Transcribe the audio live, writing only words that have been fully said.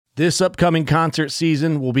This upcoming concert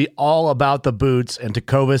season will be all about the boots, and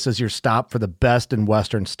Tecovas is your stop for the best in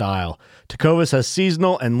Western style. Tecovas has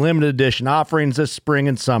seasonal and limited edition offerings this spring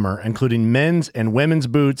and summer, including men's and women's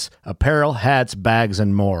boots, apparel, hats, bags,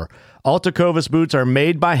 and more. All Tecovas boots are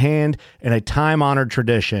made by hand in a time-honored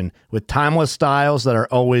tradition with timeless styles that are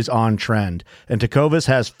always on trend. And Tecovas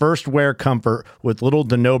has first wear comfort with little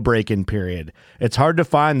to no break-in period. It's hard to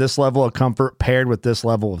find this level of comfort paired with this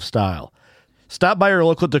level of style. Stop by your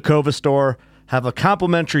local Tecovas store, have a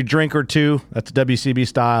complimentary drink or two, that's WCB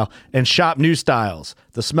style, and shop new styles.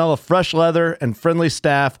 The smell of fresh leather and friendly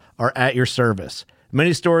staff are at your service.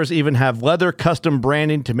 Many stores even have leather custom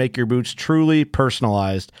branding to make your boots truly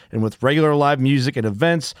personalized. And with regular live music and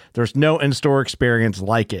events, there's no in-store experience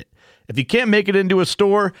like it. If you can't make it into a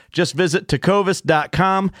store, just visit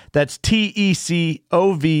tecovas.com. That's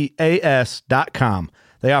TECOVAS.com.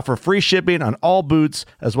 They offer free shipping on all boots,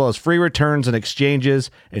 as well as free returns and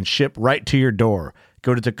exchanges, and ship right to your door.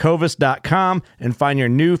 Go to tecovas.com and find your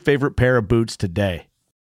new favorite pair of boots today.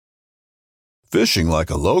 Fishing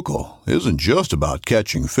like a local isn't just about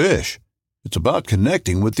catching fish. It's about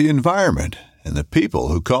connecting with the environment and the people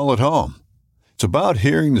who call it home. It's about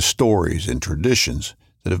hearing the stories and traditions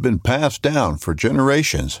that have been passed down for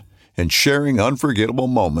generations and sharing unforgettable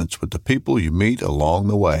moments with the people you meet along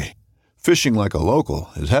the way. Fishing like a local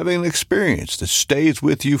is having an experience that stays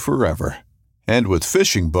with you forever. And with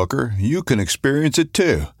Fishing Booker, you can experience it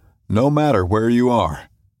too, no matter where you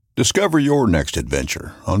are. Discover your next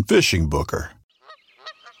adventure on Fishing Booker.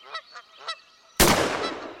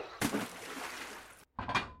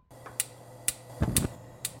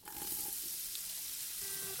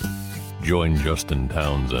 Join Justin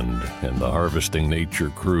Townsend and the Harvesting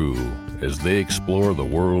Nature crew as they explore the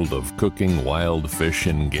world of cooking wild fish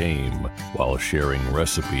and game while sharing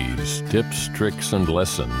recipes, tips, tricks, and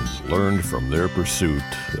lessons learned from their pursuit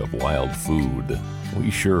of wild food.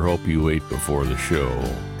 We sure hope you ate before the show,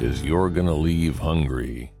 'cause you're gonna leave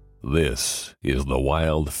hungry. This is the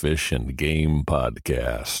Wild Fish and Game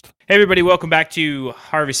Podcast. Hey everybody, welcome back to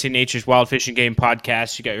Harvesting Nature's Wild Fish and Game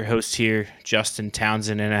Podcast. You got your host here, Justin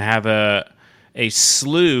Townsend, and I have a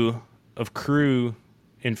slew of crew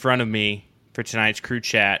in front of me for tonight's crew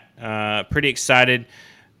chat. Pretty excited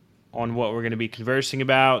on what we're going to be conversing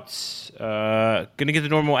about. Going to get the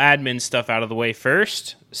normal admin stuff out of the way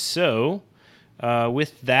first. So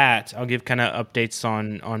with that, I'll give kind of updates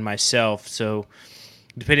on myself. So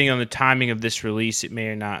depending on the timing of this release, it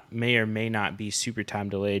may or may not be super time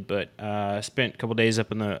delayed, but I spent a couple days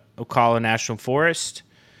up in the Ocala National Forest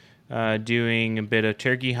doing a bit of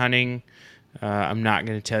turkey hunting. I'm not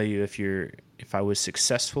going to tell you if I was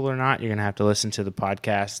successful or not. You're going to have to listen to the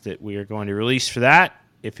podcast that we are going to release for that.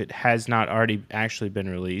 If it has not already actually been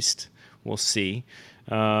released, we'll see.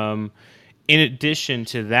 In addition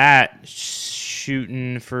to that,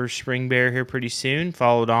 shooting for spring bear here pretty soon,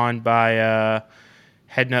 followed on by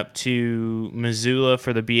heading up to Missoula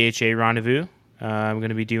for the BHA rendezvous. I'm going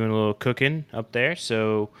to be doing a little cooking up there,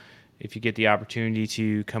 so if you get the opportunity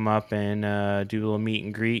to come up and do a little meet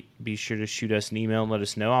and greet, be sure to shoot us an email and let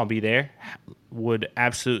us know. I'll be there. Would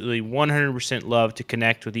absolutely 100% love to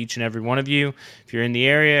connect with each and every one of you. If you're in the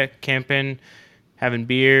area, camping, having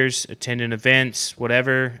beers, attending events,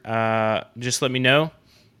 whatever, just let me know.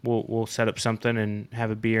 We'll set up something and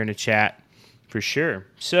have a beer and a chat for sure.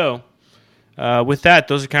 So with that,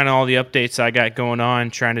 those are kind of all the updates I got going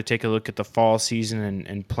on, trying to take a look at the fall season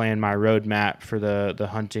and plan my roadmap for the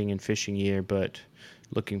hunting and fishing year, but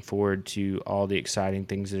looking forward to all the exciting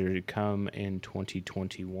things that are to come in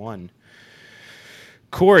 2021.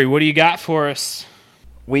 Corey, what do you got for us?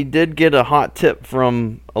 We did get a hot tip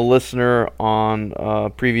from a listener on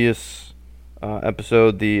a previous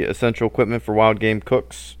episode, the Essential Equipment for Wild Game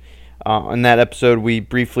Cooks. In that episode, we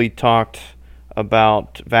briefly talked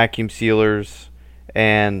about vacuum sealers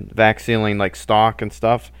and vac sealing like stock and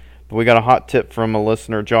stuff, but we got a hot tip from a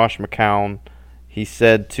listener, Josh McCown. He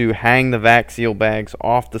said to hang the vac seal bags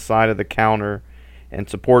off the side of the counter and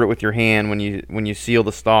support it with your hand when you seal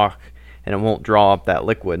the stock, and it won't draw up that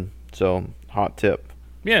liquid. So hot tip.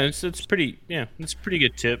 Yeah, it's a pretty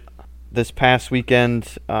good tip. This past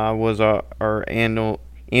weekend was our annual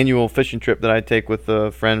fishing trip that I take with a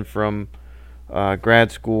friend from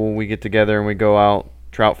grad school. We get together and we go out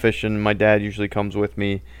trout fishing. My dad usually comes with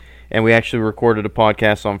me, and we actually recorded a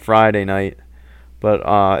podcast on Friday night. But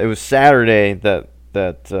it was Saturday that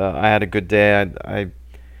I had a good day. I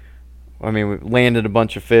mean, we landed a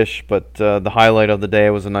bunch of fish, but the highlight of the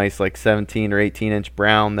day was a nice 17 or 18 inch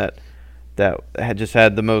brown that had just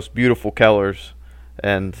had the most beautiful colors,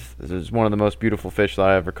 and it was one of the most beautiful fish that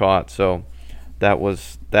I ever caught. So that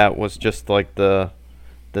was just like the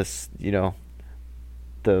this,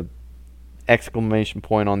 the exclamation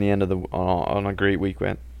point on the end of the on a great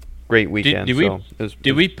weekend. Great weekend.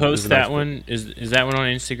 Did we post that one? Is that one on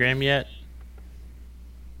Instagram yet?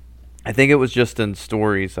 I think it was just in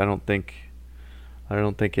stories. I don't think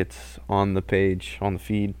it's on the page, on the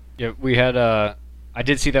feed. Yeah, we had I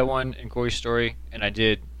did see that one in Corey's story, and I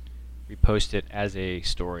did repost it as a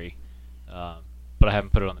story, but I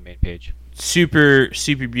haven't put it on the main page. Super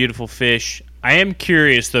beautiful fish. I am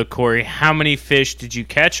curious though, Corey, how many fish did you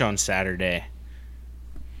catch on Saturday?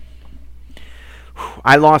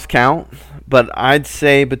 I lost count, but I'd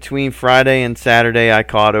say between Friday and Saturday I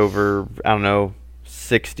caught over,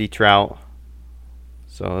 60 trout.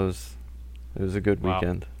 So it was a good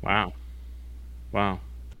weekend. Wow.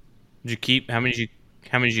 Did you keep? How many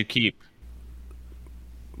did you keep?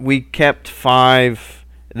 We kept 5.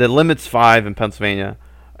 The limit's 5 in Pennsylvania,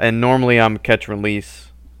 and normally I'm catch and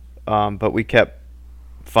release, but we kept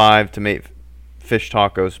 5 to make fish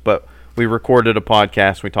tacos. But we recorded a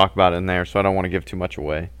podcast. We talked about it in there, so I don't want to give too much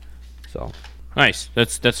away. So nice.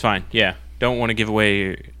 That's fine. Yeah, don't want to give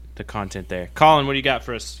away the content there. Colin, what do you got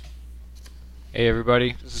for us? Hey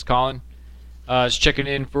everybody, this is Colin. Just checking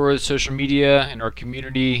in for the social media and our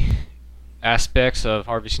community aspects of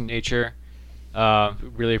Harvesting Nature.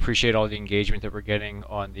 Really appreciate all the engagement that we're getting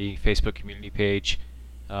on the Facebook community page.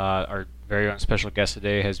 Our very own special guest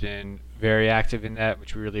today has been very active in that,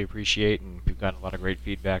 which we really appreciate, and we've gotten a lot of great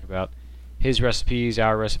feedback about his recipes,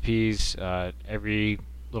 our recipes, every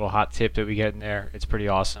little hot tip that we get in there. It's pretty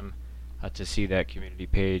awesome to see that community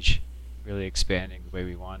page really expanding the way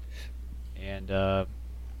we want. And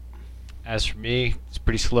as for me, it's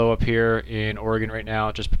pretty slow up here in Oregon right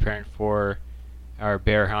now, just preparing for our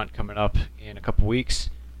bear hunt coming up in a couple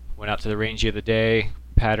weeks. Went out to the range the other day,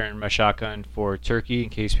 patterned my shotgun for turkey in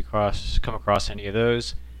case we come across any of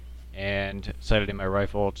those, and sighted in my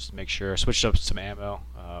rifle just to make sure. Switched up some ammo,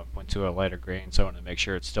 went to a lighter grain, so I wanted to make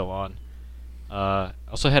sure it's still on.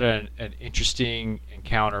 Also had an interesting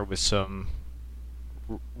encounter with some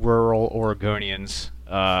rural Oregonians.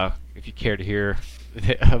 If you care to hear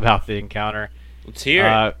about the encounter, let's hear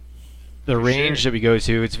it. The range that we go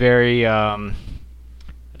to, it's very, I'll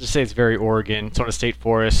just say it's very Oregon. It's on a state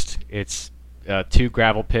forest. It's 2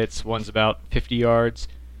 gravel pits. One's about 50 yards.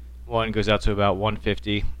 One goes out to about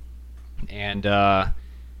 150. And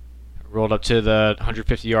rolled up to the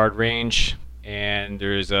 150-yard range, and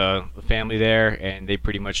there's a family there, and they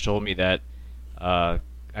pretty much told me that I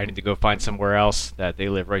need to go find somewhere else, that they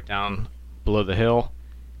live right down below the hill,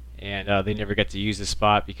 and they never get to use the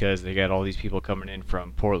spot because they got all these people coming in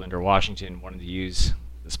from Portland or Washington wanting to use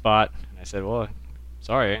the spot. And I said, well,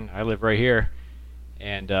 sorry, I live right here.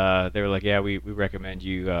 And they were like, yeah, we recommend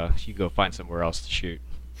you go find somewhere else to shoot.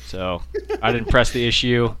 So I didn't press the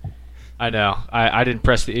issue. I know. I didn't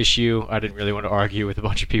press the issue. I didn't really want to argue with a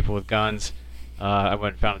bunch of people with guns. I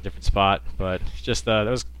went and found a different spot. But just that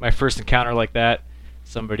was my first encounter like that.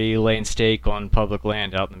 Somebody laying steak on public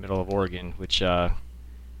land out in the middle of Oregon, which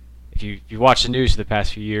if you watch the news for the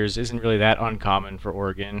past few years, isn't really that uncommon for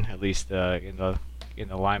Oregon, at least in the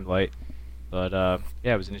limelight. But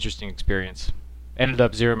yeah, it was an interesting experience. Ended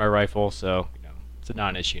up zeroing my rifle, so it's a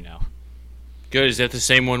non-issue now. Good. Is that the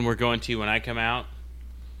same one we're going to when I come out?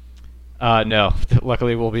 No.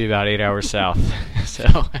 Luckily, we'll be about 8 hours south.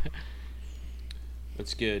 So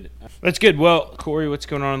that's good. That's good. Well, Corey, what's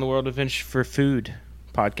going on in the world of Adventures for Food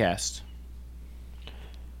podcast?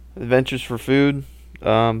 Adventures for Food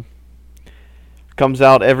comes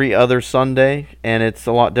out every other Sunday, and it's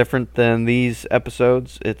a lot different than these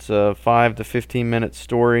episodes. It's a 5 to 15 minute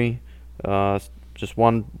story. Just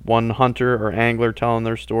one hunter or angler telling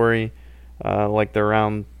their story, like they're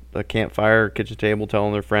around a campfire or kitchen table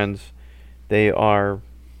telling their friends. They are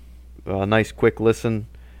a nice, quick listen.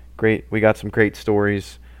 Great. We got some great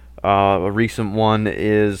stories. A recent one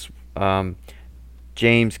is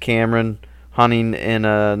James Cameron hunting in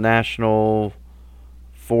a national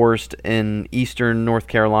forest in eastern North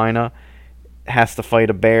Carolina. Has to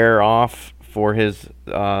fight a bear off for his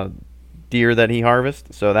deer that he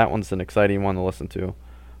harvests. So that one's an exciting one to listen to.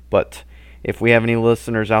 But if we have any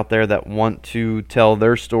listeners out there that want to tell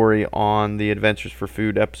their story on the Adventures for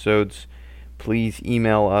Food episodes, please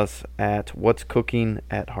email us at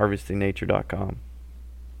whatscooking@harvestingnature.com.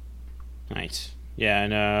 Nice. Yeah,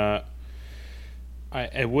 and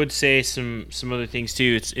I would say some other things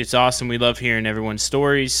too. It's awesome. We love hearing everyone's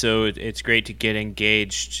stories, so it's great to get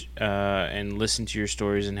engaged and listen to your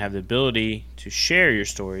stories and have the ability to share your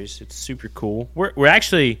stories. It's super cool. We're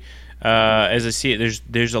actually, as I see it,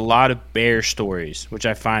 there's a lot of bear stories, which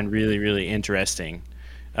I find really, really interesting.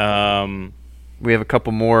 we have a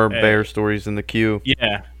couple more bear stories in the queue.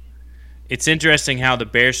 Yeah. It's interesting how the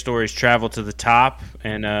bear stories travel to the top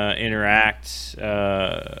and interact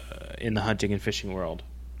in the hunting and fishing world.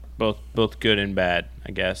 Both good and bad,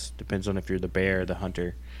 I guess. Depends on if you're the bear or the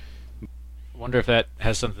hunter. I wonder if that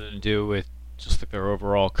has something to do with just like their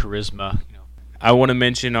overall charisma. I want to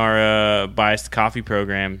mention our biased coffee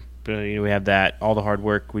program. We have that, all the hard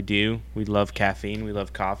work we do. We love caffeine. We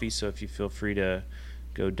love coffee. So if you feel free to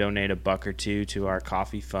go donate $1 or $2 to our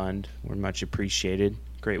coffee fund, we're much appreciated.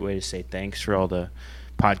 Great way to say thanks for all the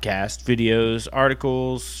podcast, videos,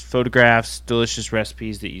 articles, photographs, delicious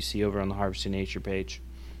recipes that you see over on the Harvesting Nature page.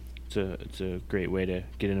 It's a great way to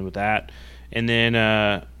get in with that. And then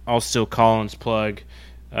I'll still Collins plug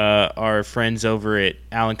our friends over at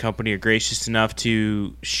Allen Company are gracious enough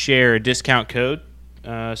to share a discount code.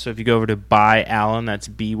 So if you go over to Buy Allen, that's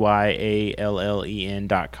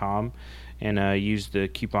BYALLEN.com, and use the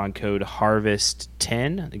coupon code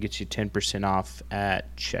HARVEST10, that gets you 10% off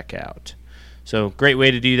at checkout. So great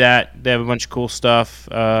way to do that. They have a bunch of cool stuff.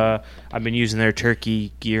 I've been using their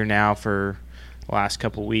turkey gear now for the last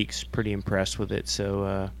couple weeks. Pretty impressed with it.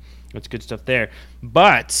 So it's good stuff there.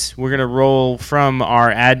 But we're going to roll from our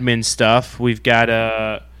admin stuff. We've got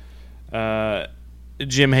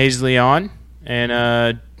Jim Hazley on,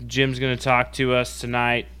 and Jim's going to talk to us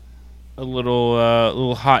tonight a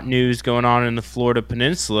little hot news going on in the Florida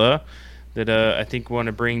Peninsula that I think we want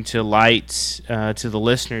to bring to light to the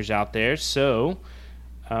listeners out there. So,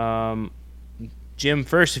 Jim,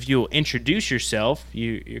 first, if you'll introduce yourself.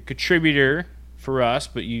 You're a contributor for us,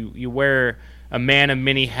 but you wear a man of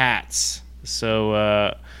many hats.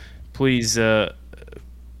 So please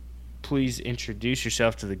introduce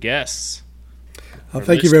yourself to the guests.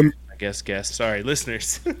 Thank you very much. I guess guests. Sorry,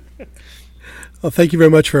 listeners. Well, thank you very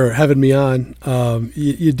much for having me on.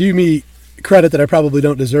 You do me credit that I probably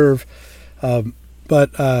don't deserve,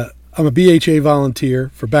 but I'm a BHA volunteer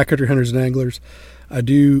for Backcountry Hunters and Anglers. I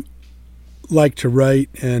do like to write,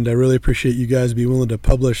 and I really appreciate you guys being willing to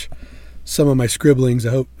publish some of my scribblings.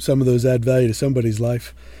 I hope some of those add value to somebody's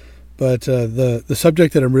life. But the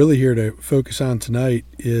subject that I'm really here to focus on tonight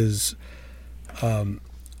is a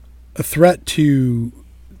threat to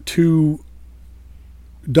two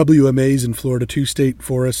WMAs in Florida, 2 state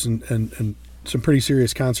forests, and some pretty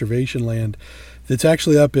serious conservation land that's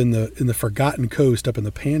actually up in the Forgotten Coast, up in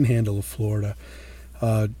the panhandle of Florida,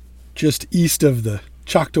 just east of the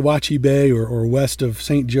Choctawhatchee Bay or west of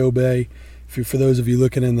St. Joe Bay. For those of you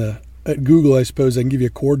looking at Google, I suppose I can give you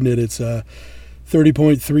a coordinate. It's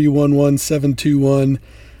 30.311721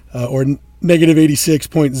 or negative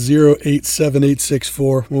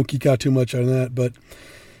 86.087864. Won't geek out too much on that, but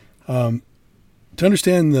to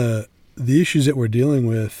understand the issues that we're dealing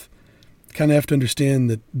with, kind of have to understand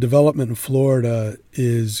that development in Florida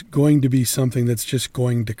is going to be something that's just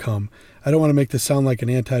going to come. I don't want to make this sound like an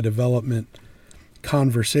anti-development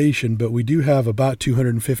conversation, but we do have about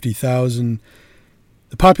 250,000.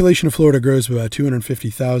 The population of Florida grows by about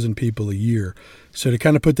 250,000 people a year. So to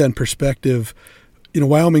kind of put that in perspective,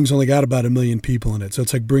 Wyoming's only got about 1 million people in it. So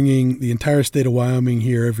it's like bringing the entire state of Wyoming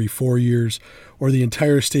here every 4 years, or the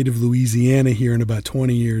entire state of Louisiana here in about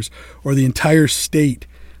 20 years, or the entire state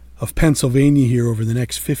of Pennsylvania here over the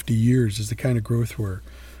next 50 years is the kind of growth we're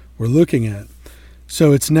looking at.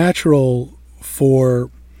 So it's natural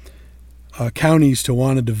for counties to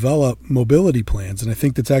want to develop mobility plans, and I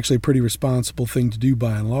think that's actually a pretty responsible thing to do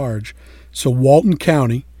by and large. So Walton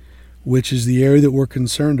County, which is the area that we're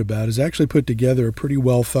concerned about, has actually put together a pretty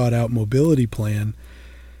well thought out mobility plan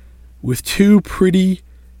with 2 pretty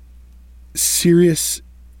serious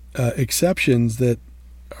exceptions that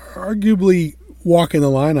arguably walk in the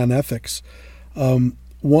line on ethics.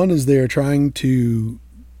 One is they've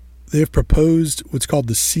proposed what's called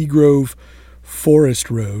the Seagrove Forest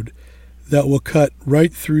Road that will cut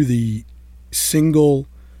right through the single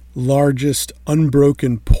largest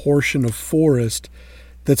unbroken portion of forest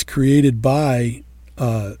that's created by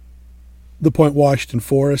the Point Washington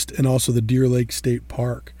Forest and also the Deer Lake State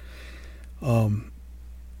Park. What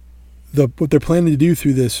they're planning to do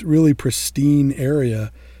through this really pristine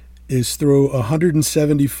area is throw a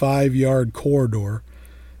 175-yard corridor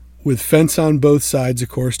with fence on both sides, of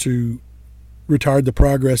course, to retard the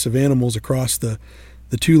progress of animals across the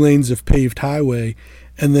 2 lanes of paved highway,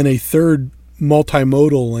 and then a third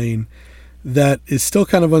multimodal lane that is still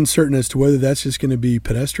kind of uncertain as to whether that's just going to be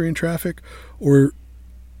pedestrian traffic, or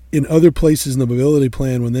in other places in the mobility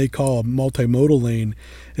plan, when they call a multimodal lane,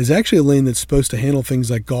 is actually a lane that's supposed to handle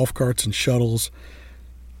things like golf carts and shuttles.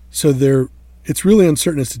 So it's really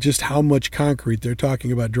uncertain as to just how much concrete they're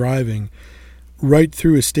talking about driving right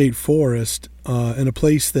through a state forest in a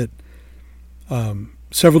place that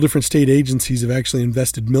Several different state agencies have actually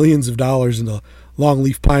invested millions of dollars into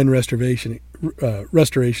longleaf pine restoration,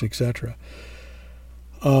 etc.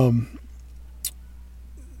 The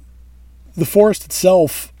forest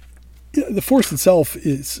itself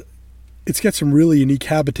it's got some really unique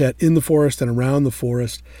habitat in the forest and around the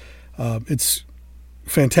forest. It's a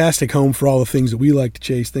fantastic home for all the things that we like to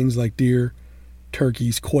chase, things like deer,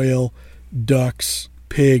 turkeys, quail, ducks,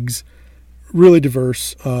 pigs, really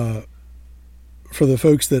diverse for the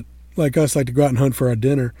folks that, like us, like to go out and hunt for our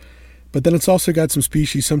dinner. But then it's also got some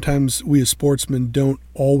species sometimes we as sportsmen don't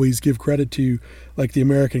always give credit to, like the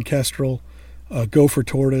American kestrel, gopher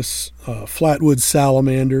tortoise, flatwood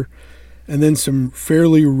salamander, and then some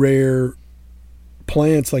fairly rare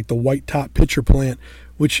plants like the white top pitcher plant,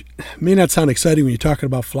 which may not sound exciting when you're talking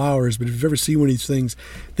about flowers, but if you've ever seen one of these things,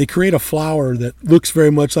 they create a flower that looks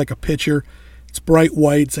very much like a pitcher. It's bright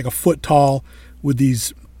white, it's like a foot tall with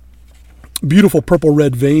these beautiful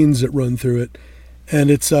purple-red veins that run through it, and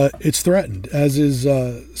it's threatened, as is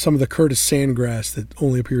some of the Curtis sandgrass that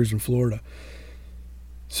only appears in Florida.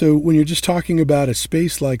 So when you're just talking about a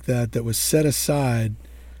space like that was set aside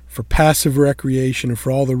for passive recreation and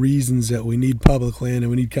for all the reasons that we need public land and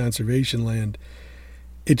we need conservation land,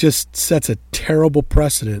 it just sets a terrible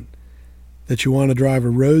precedent that you want to drive a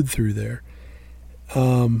road through there.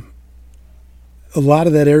 A lot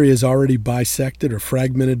of that area is already bisected or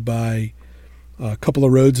fragmented by a couple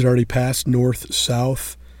of roads that already passed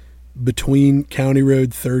north-south between County Road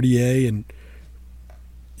 30A and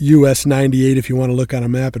US 98 if you want to look on a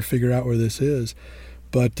map and figure out where this is.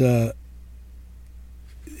 But it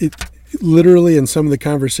literally, in some of the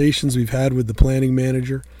conversations we've had with the planning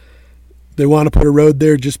manager, they want to put a road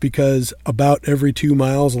there just because about every 2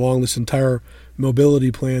 miles along this entire mobility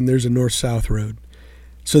plan there's a north-south road.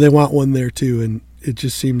 So they want one there too, and it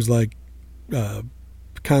just seems like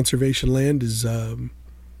conservation land is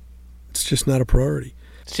it's just not a priority.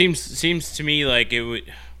 Seems to me like it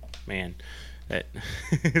would, man.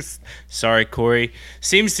 Sorry, Corey.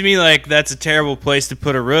 Seems to me like that's a terrible place to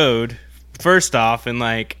put a road. First off, and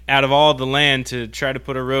like out of all the land to try to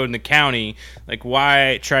put a road in the county, like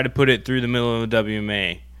why try to put it through the middle of the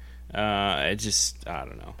WMA? I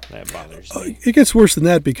don't know. That bothers me. It gets worse than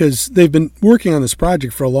that because they've been working on this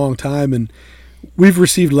project for a long time, and we've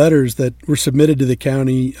received letters that were submitted to the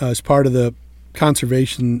county as part of the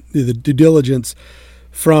conservation, the due diligence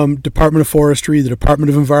from Department of Forestry, the Department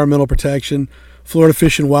of Environmental Protection, Florida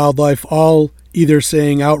Fish and Wildlife, all either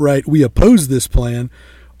saying outright, we oppose this plan,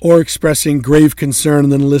 or expressing grave concern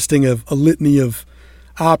and then listing a litany of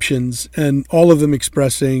options, and all of them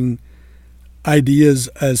expressing ideas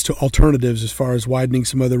as to alternatives as far as widening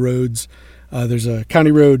some other roads. There's a County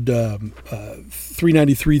Road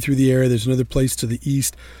 393 through the area. There's another place to the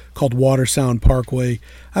east called Water Sound Parkway.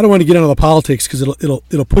 I don't want to get into the politics because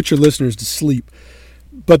it'll put your listeners to sleep.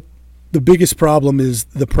 But the biggest problem is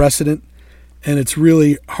the precedent, and it's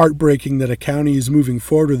really heartbreaking that a county is moving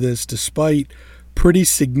forward with this despite pretty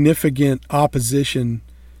significant opposition.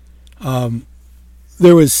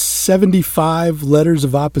 There was 75 letters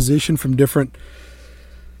of opposition from different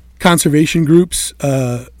conservation groups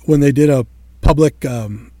when they did a public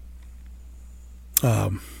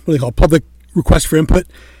public request for input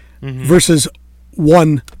versus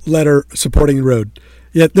one letter supporting the road.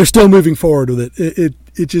 Yet they're still moving forward with it.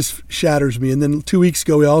 It just shatters me. And then 2 weeks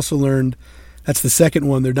ago we also learned, that's the second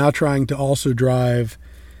one, they're now trying to also drive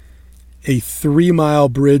a 3-mile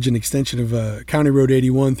bridge and extension of County Road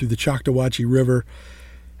 81 through the Choctawhatchee River,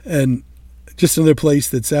 and just another place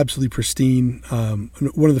that's absolutely pristine.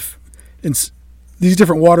 One of the these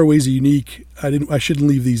different waterways are unique. I shouldn't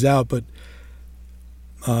leave these out, but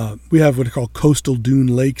we have what are called coastal dune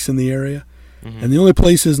lakes in the area, and the only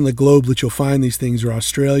places in the globe that you'll find these things are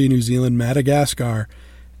Australia, New Zealand, Madagascar,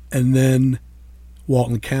 and then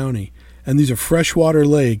Walton County. And these are freshwater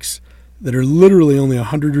lakes that are literally only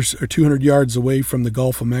 100 or 200 yards away from the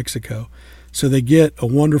Gulf of Mexico. So they get a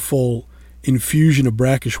wonderful infusion of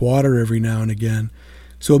brackish water every now and again.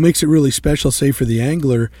 So what makes it really special, say for the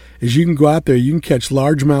angler, is you can go out there, you can catch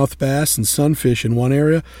largemouth bass and sunfish in one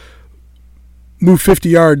area, move 50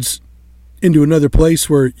 yards into another place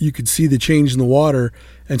where you could see the change in the water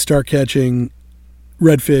and start catching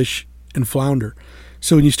redfish and flounder.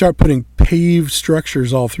 So when you start putting paved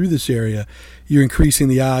structures all through this area, you're increasing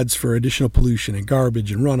the odds for additional pollution and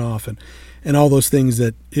garbage and runoff and all those things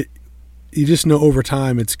that you just know over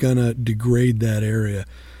time it's going to degrade that area.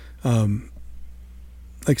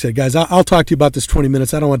 Like I said, guys, I'll talk to you about this 20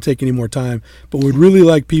 minutes. I don't want to take any more time. But what we'd really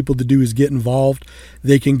like people to do is get involved.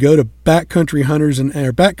 They can go to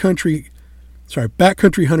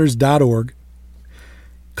backcountryhunters.org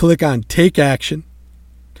click on Take Action.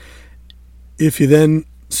 If you then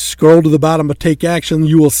scroll to the bottom of Take Action,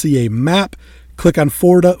 you will see a map. Click on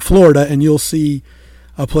Florida, and you'll see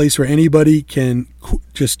a place where anybody can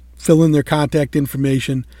just fill in their contact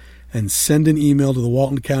information and send an email to the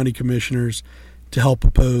Walton County Commissioners to help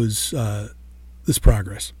oppose this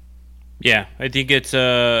progress. Yeah, I think it's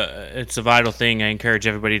a vital thing. I encourage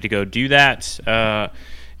everybody to go do that.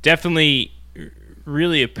 Definitely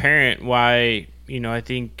really apparent why, I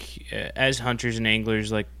think as hunters and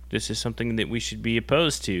anglers, like, this is something that we should be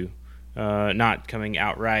opposed to. Not coming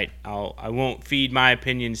outright. I won't feed my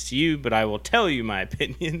opinions to you, but I will tell you my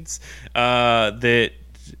opinions. That the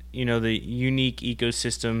unique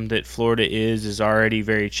ecosystem that Florida is already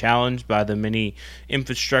very challenged by the many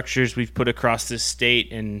infrastructures we've put across this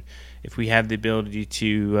state, and if we have the ability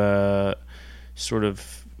to sort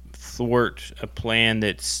of thwart a plan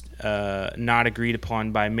that's not agreed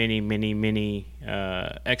upon by many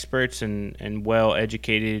experts and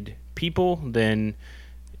well-educated people, then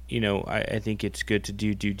I think it's good to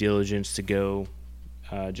do due diligence to go,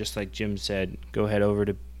 just like Jim said, go head over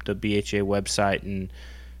to the BHA website and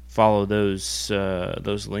follow those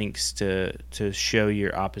links to show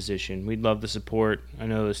your opposition. We'd love the support. I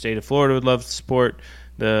know the state of Florida would love the support.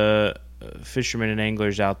 The fishermen and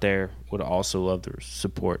anglers out there would also love the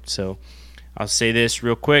support. So I'll say this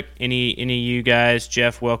real quick. Any of you guys,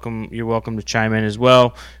 Jeff, you're welcome to chime in as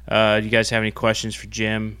well. Do you guys have any questions for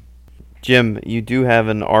Jim? Jim, you do have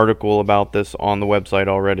an article about this on the website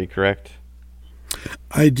already, correct?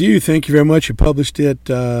 I do. Thank you very much. You published it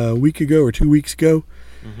a week ago or 2 weeks ago.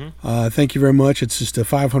 Mm-hmm. Thank you very much. It's just a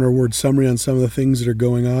 500-word summary on some of the things that are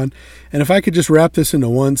going on. And if I could just wrap this into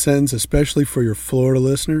one sentence, especially for your Florida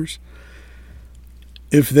listeners,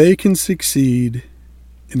 if they can succeed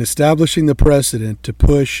in establishing the precedent to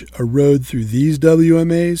push a road through these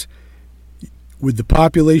WMAs, with the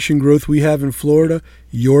population growth we have in Florida,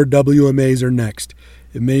 your WMAs are next.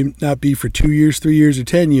 It may not be for 2 years, 3 years, or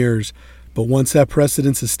 10 years, but once that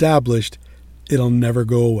precedent's established, it'll never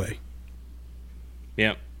go away.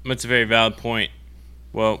 Yeah, that's a very valid point.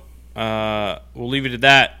 Well, we'll leave it at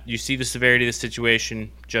that. You see the severity of the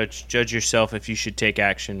situation. Judge yourself if you should take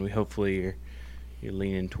action. Hopefully you're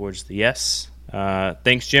leaning towards the yes.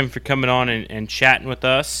 Thanks, Jim, for coming on and chatting with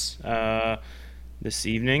us this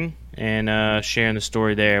evening and sharing the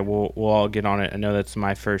story there. We'll all get on it. I know that's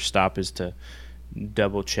my first stop, is to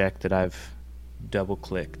double check that I've double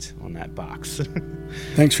clicked on that box.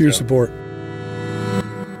 Thanks for your support.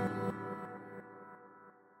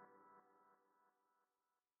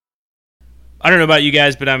 I don't know about you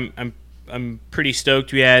guys, but I'm pretty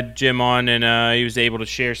stoked we had Jim on, and he was able to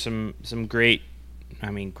share some great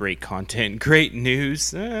content, great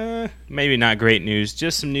news. Maybe not great news,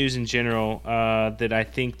 just some news in general that I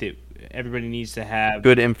think that everybody needs to have.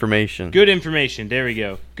 Good information. Good information. There we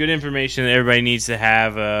go. Good information that everybody needs to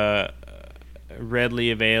have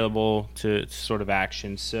readily available to sort of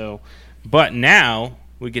action. So, but now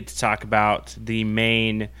we get to talk about the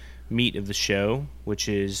main meat of the show, which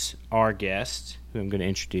is our guest, who I'm going to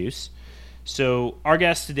introduce. So our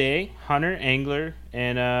guest today, hunter, angler,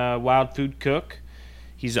 and wild food cook.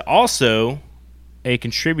 He's also a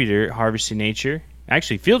contributor at Harvesting Nature,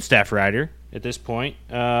 actually field staff writer at this point,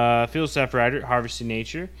 field staff writer at Harvesting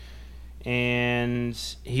Nature, and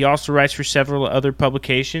he also writes for several other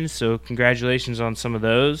publications, so congratulations on some of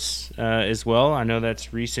those as well. I know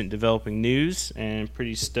that's recent developing news, and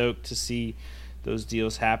pretty stoked to see those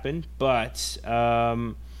deals happen. But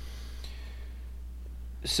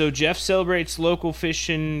so Jeff celebrates local fish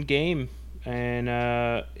and game,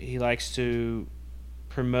 and he likes to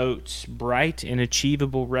promote bright and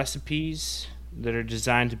achievable recipes that are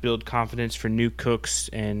designed to build confidence for new cooks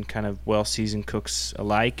and kind of well-seasoned cooks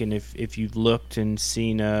alike. And if you've looked and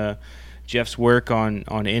seen Jeff's work on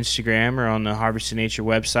Instagram or on the Harvesting Nature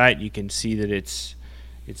website, you can see that it's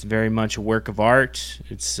very much a work of art.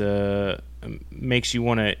 It's makes you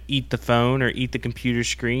want to eat the phone or eat the computer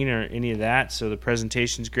screen or any of that. So the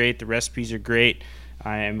presentation's great. The recipes are great.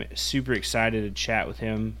 I am super excited to chat with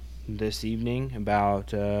him this evening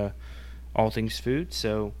about all things food.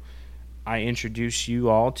 So I introduce you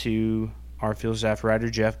all to our field staff writer,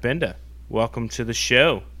 Jeff Benda. Welcome to the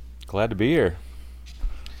show. Glad to be here.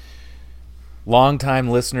 Long-time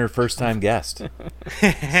listener, first-time guest.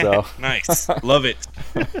 So nice. Love it.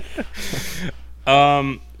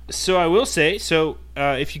 So I will say,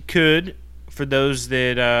 if you could, for those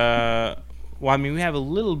that, we have a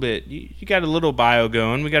little bit, you got a little bio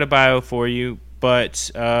going. We got a bio for you,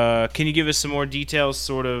 but can you give us some more details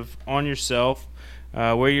sort of on yourself,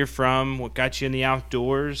 where you're from, what got you in the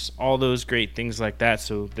outdoors, all those great things like that,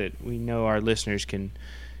 so that we know our listeners can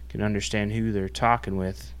can understand who they're talking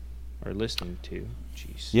with or listening to.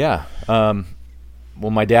 Jeez. Yeah.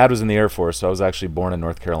 Well, my dad was in the Air Force, so I was actually born in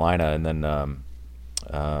North Carolina, and then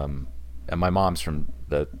and my mom's from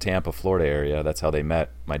the Tampa, Florida area. That's how they met.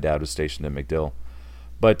 My dad was stationed in MacDill.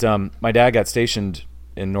 But my dad got stationed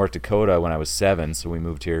in North Dakota when I was 7, so we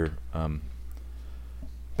moved here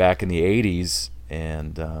back in the 80s,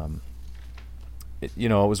 and it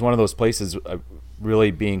was one of those places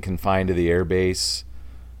really being confined to the air base,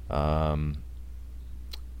 and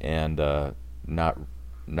not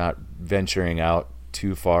venturing out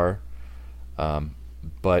too far,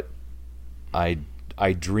 but I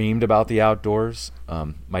dreamed about the outdoors.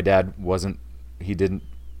 My dad he didn't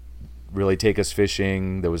really take us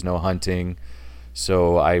fishing. There was no hunting,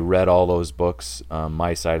 so I read all those books,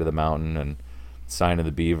 My Side of the Mountain and Sign of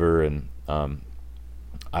the Beaver and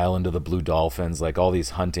Island of the Blue Dolphins, like all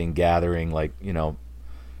these hunting, gathering, like,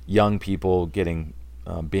 young people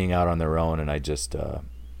being out on their own, and I just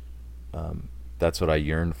that's what I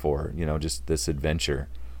yearned for, just this adventure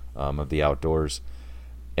of the outdoors.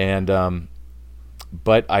 And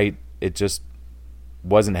but it just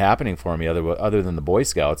wasn't happening for me other than the Boy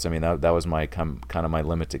Scouts. I mean, that was my kind of my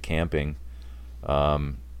limit to camping.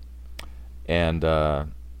 And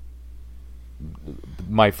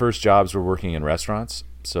my first jobs were working in restaurants,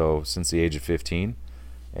 so since the age of 15.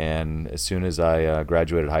 And as soon as I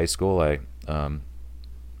graduated high school,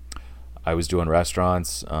 I was doing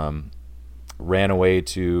restaurants. Ran away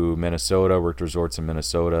to Minnesota, worked resorts in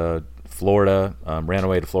Minnesota, Florida. Ran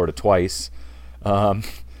away to Florida twice. Anyway,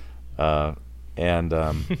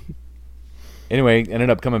 ended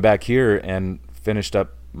up coming back here and finished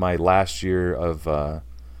up my last year of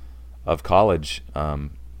college.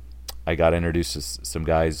 I got introduced to some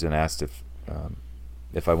guys and asked if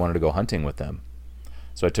I wanted to go hunting with them.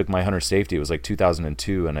 So I took my hunter safety. It was like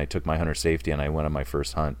 2002, and I took my hunter safety and I went on my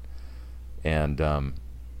first hunt. And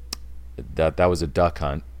that was a duck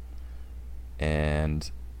hunt,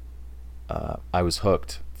 and I was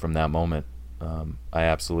hooked from that moment. I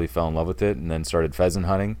absolutely fell in love with it, and then started pheasant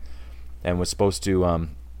hunting, and was supposed to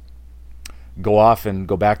go off and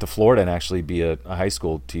go back to Florida and actually be a high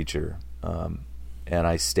school teacher. And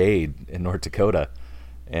I stayed in North Dakota,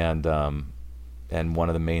 and one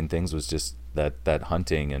of the main things was just that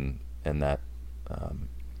hunting, and that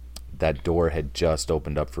door had just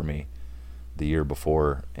opened up for me the year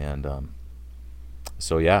before, and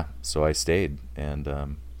so I stayed,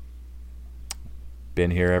 and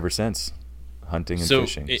been here ever since, hunting and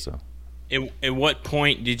fishing. At what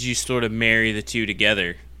point did you sort of marry the two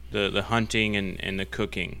together, the hunting and the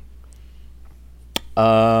cooking?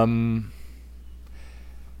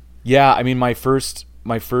 Yeah, I mean, my first,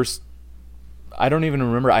 I don't even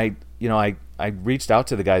remember. I reached out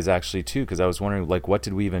to the guys actually too, because I was wondering, like, what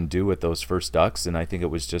did we even do with those first ducks? And I think it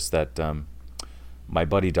was just that my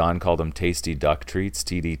buddy Don called them tasty duck treats,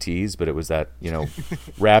 TDTs, but it was that,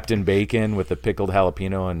 wrapped in bacon with the pickled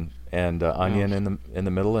jalapeno and onion in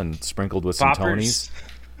the middle, and sprinkled with some Tonys.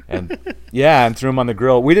 And and threw them on the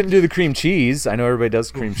grill. We didn't do the cream cheese. I know everybody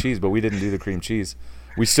does cream cheese, but we didn't do the cream cheese.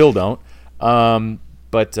 We still don't.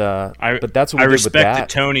 But that's what we did with that. I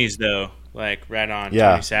respect the Tonys though. Like, right on.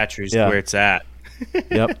 Tony Satchery's where it's at.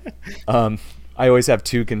 Yep. I always have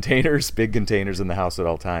 2 containers, big containers, in the house at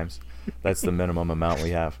all times. That's the minimum amount we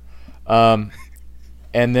have. And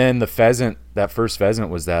then the pheasant, that first pheasant,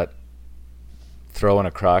 was that throw in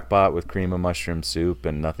a crock pot with cream of mushroom soup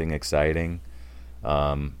and nothing exciting.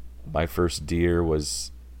 My first deer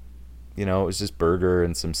was, it was just burger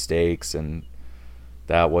and some steaks, and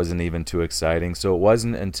that wasn't even too exciting. So it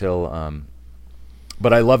wasn't until,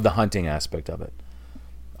 but I loved the hunting aspect of it.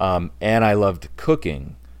 And I loved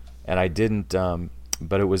cooking, and I didn't,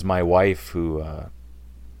 but it was my wife who,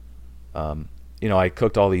 I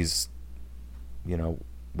cooked all these,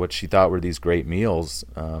 what she thought were these great meals.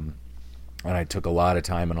 And I took a lot of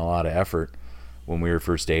time and a lot of effort when we were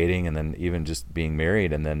first dating, and then even just being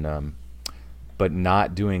married, and then, but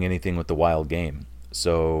not doing anything with the wild game.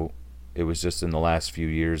 So it was just in the last few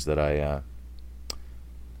years that I,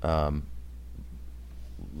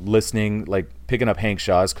 listening, like picking up Hank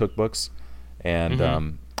Shaw's cookbooks,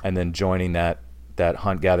 and then joining that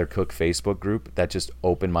Hunt Gather Cook Facebook group, that just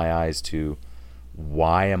opened my eyes to,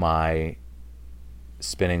 why am I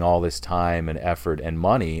spending all this time and effort and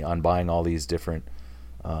money on buying all these different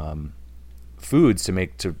foods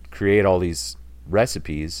to create all these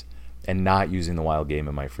recipes and not using the wild game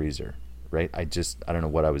in my freezer, right? I don't know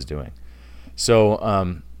what I was doing.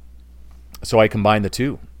 So so I combined the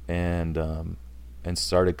two, and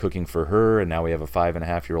started cooking for her, and now we have a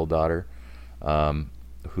 5.5-year-old daughter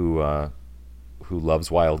who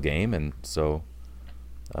loves wild game, and so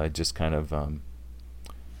I just kind of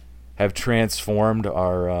have transformed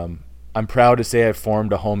our. I'm proud to say I've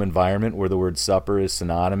formed a home environment where the word supper is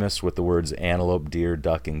synonymous with the words antelope, deer,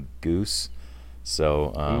 duck, and goose.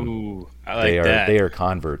 So Ooh, I like that. They are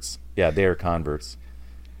converts. Yeah, they are converts.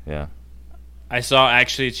 Yeah. I saw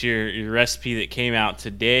actually it's your recipe that came out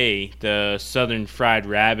today, the Southern Fried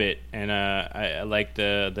Rabbit, and I like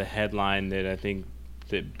the headline that I think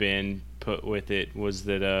that Ben put with it was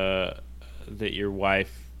that that your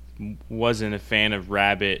wife wasn't a fan of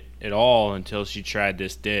rabbit at all until she tried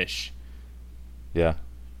this dish. Yeah.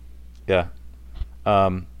 Yeah.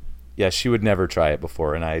 Yeah, she would never try it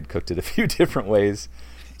before, and I had cooked it a few different ways.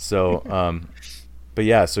 So, but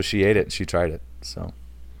yeah, so she ate it and she tried it. So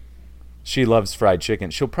she loves fried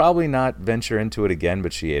chicken. She'll probably not venture into it again,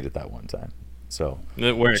 but she ate it that one time. So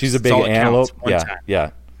it works. She's a big antelope.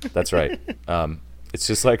 Yeah, that's right. It's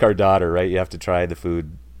just like our daughter, right? You have to try the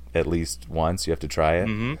food at least once. You have to try it.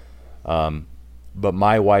 Mm-hmm. But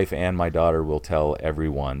my wife and my daughter will tell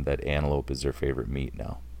everyone that antelope is their favorite meat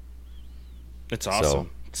now. That's awesome.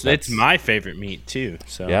 So it's my favorite meat too.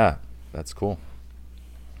 So yeah, that's cool.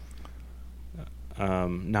 I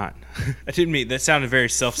didn't mean that sounded very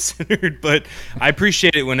self-centered, but I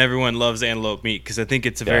appreciate it when everyone loves antelope meat because I think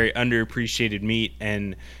it's a very underappreciated meat,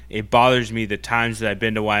 and it bothers me the times that I've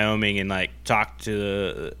been to Wyoming and like talked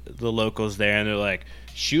to the locals there, and they're like,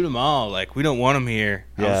 "Shoot them all! Like we don't want them here."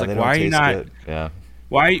 Yeah, I was like, they "Why don't are you taste not? good. Yeah,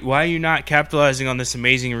 why are you not capitalizing on this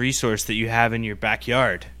amazing resource that you have in your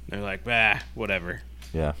backyard?" They're like, "Bah, whatever."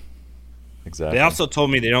 Yeah, exactly. They also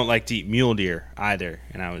told me they don't like to eat mule deer either,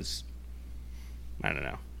 and I don't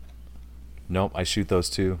know. Nope, I shoot those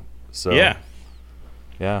too. So yeah,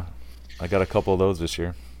 I got a couple of those this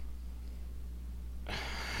year.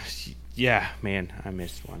 Yeah, man, I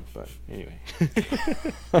missed one, but anyway.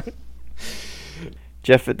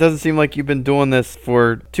 Jeff, it doesn't seem like you've been doing this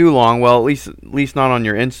for too long. Well, at least not on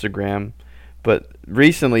your Instagram. But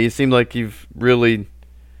recently, it seemed like you've really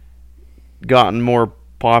gotten more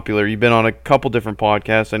popular. You've been on a couple different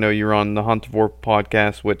podcasts. I know you were on the Huntivore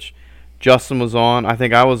podcast, which Justin was on. I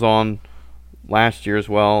think I was on last year as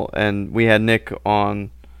well, and we had Nick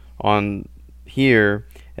on here,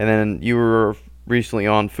 and then you were recently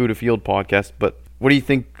on Food of Field podcast. But what do you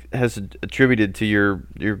think has attributed to your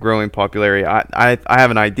growing popularity? I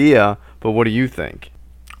have an idea, but what do you think?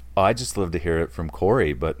 Oh, I just love to hear it from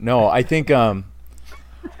Corey, but no, I think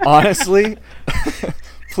honestly,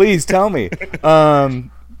 please tell me.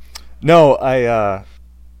 No,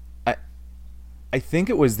 I think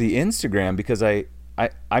it was the Instagram because I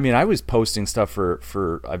mean I was posting stuff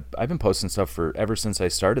for I've been posting stuff for ever since I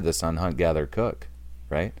started this on Hunt Gather Cook,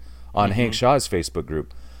 right? On Hank Shaw's Facebook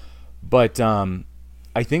group. But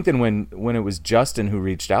I think then when it was Justin who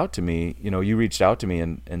reached out to me, you reached out to me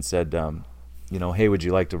and said, hey, would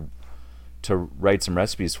you like to write some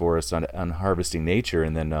recipes for us on harvesting nature?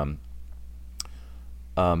 And then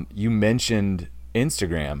you mentioned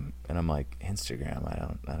Instagram, and I'm like, Instagram?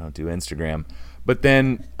 I don't do Instagram. But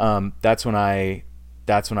then that's when I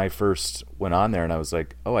first went on there, and I was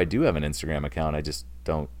like, oh, I do have an Instagram account. I just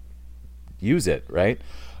don't use it, right?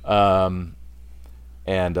 And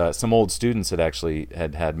some old students had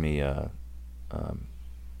me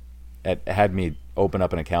had me open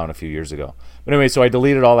up an account a few years ago. But anyway, so I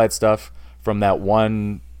deleted all that stuff from that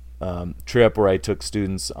one trip where I took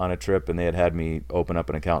students on a trip, and they had me open up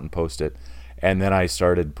an account and post it. And then I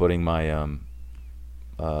started putting my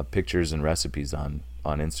pictures and recipes on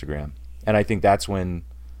Instagram. And I think that's when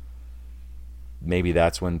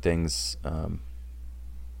things,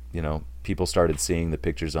 people started seeing the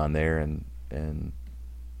pictures on there and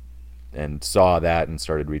saw that and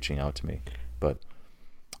started reaching out to me. But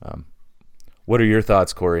what are your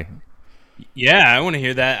thoughts, Corey? Yeah, I want to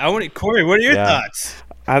hear that. Corey, what are your thoughts?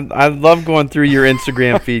 I love going through your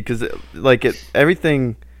Instagram feed because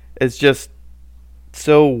everything is just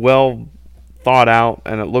so well thought out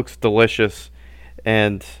and it looks delicious.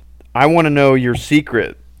 And I want to know your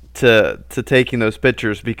secret to taking those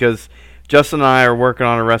pictures, because Justin and I are working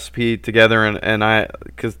on a recipe together, and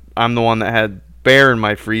because I'm the one that had bear in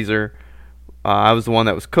my freezer, I was the one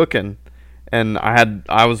that was cooking, and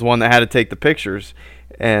I was the one that had to take the pictures,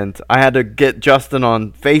 and I had to get Justin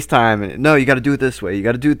on FaceTime, and no, you got to do it this way, you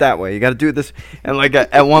got to do it that way, you got to do it this, and like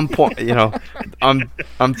at one point,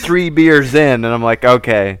 I'm 3 beers in, and I'm like,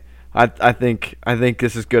 okay, I think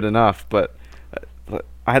this is good enough, but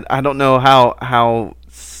I don't know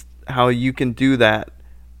how you can do that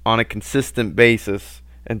on a consistent basis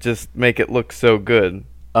and just make it look so good.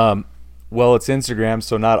 Well, it's Instagram,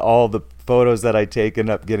 so not all the photos that I take end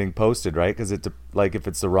up getting posted, right? Because if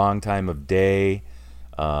it's the wrong time of day,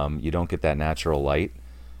 you don't get that natural light.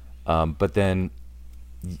 But then,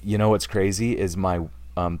 you know what's crazy is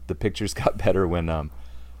the pictures got better when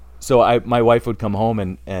my wife would come home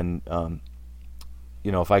and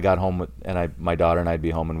if I got home my daughter and I'd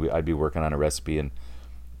be home and I'd be working on a recipe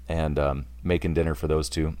and making dinner for those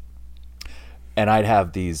two, and I'd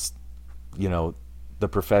have these,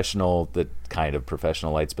 the kind of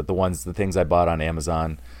professional lights, but the things I bought on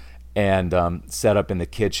Amazon, and set up in the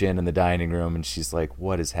kitchen and the dining room, and she's like,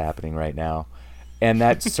 "What is happening right now?" And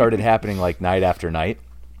that started happening like night after night.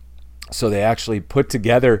 So they actually put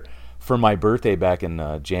together for my birthday back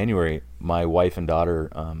in January. My wife and daughter,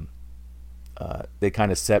 they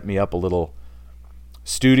kind of set me up a little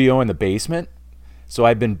studio in the basement. So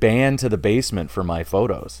I've been banned to the basement for my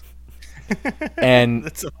photos. And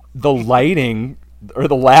the lighting, or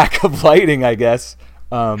the lack of lighting, I guess,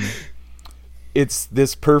 it's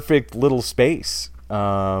this perfect little space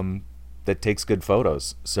that takes good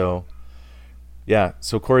photos. So, yeah.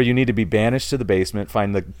 So, Corey, you need to be banished to the basement,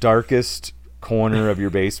 find the darkest corner of your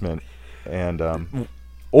basement, and have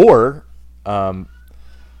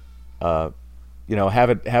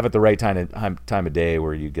it the right time of day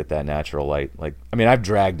where you get that natural light. Like, I mean, I've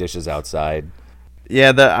dragged dishes outside.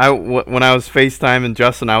 Yeah, when I was FaceTiming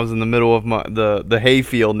Justin, I was in the middle of the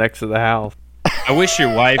hayfield next to the house. I wish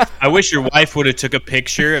your wife would have took a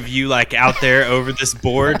picture of you like out there over this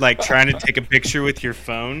board, like trying to take a picture with your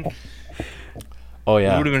phone. Oh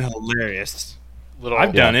yeah, it would have been hilarious.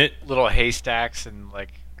 I've done it. Little haystacks and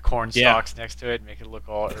like corn stalks next to it, make it look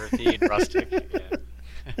all earthy and rustic.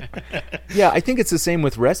 Yeah. Yeah, I think it's the same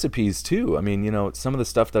with recipes too. I mean, some of the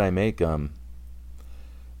stuff that I make, I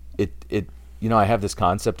have this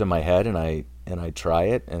concept in my head and I try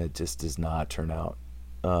it and it just does not turn out.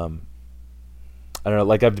 I don't know,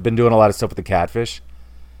 like I've been doing a lot of stuff with the catfish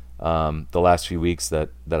the last few weeks that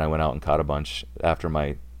I went out and caught a bunch after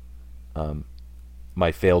my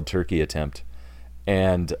failed turkey attempt.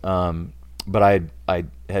 And but I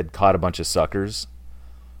had caught a bunch of suckers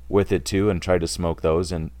with it too and tried to smoke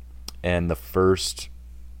those, and the first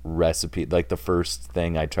recipe, like the first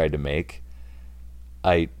thing I tried to make,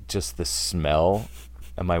 the smell,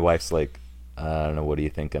 and my wife's like, I don't know, what do you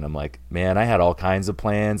think? And I'm like, man, I had all kinds of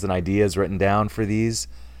plans and ideas written down for these,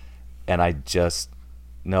 and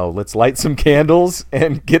no, let's light some candles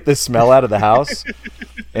and get the smell out of the house,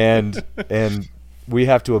 and we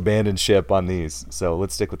have to abandon ship on these, so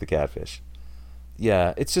let's stick with the catfish.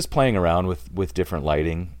 Yeah, it's just playing around with different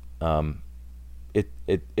lighting.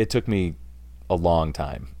 It took me a long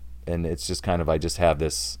time, and it's just kind of, I just have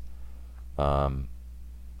this,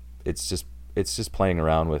 it's just playing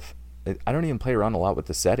around with, I don't even play around a lot with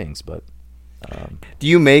the settings, but do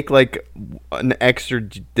you make like an extra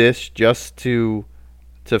dish just to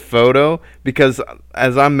photo? Because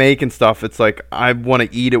as I'm making stuff, it's like I want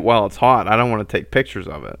to eat it while it's hot. I don't want to take pictures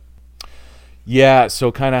of it. Yeah,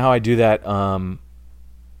 so kind of how I do that,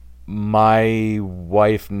 my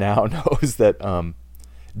wife now knows that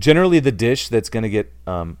generally the dish that's going to get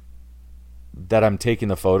that I'm taking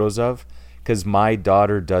the photos of, because my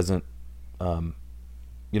daughter doesn't,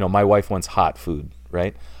 my wife wants hot food,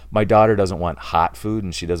 right? My daughter doesn't want hot food,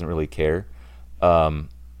 and she doesn't really care.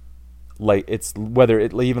 Like it's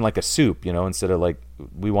even like a soup, instead of like,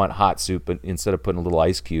 we want hot soup, but instead of putting a little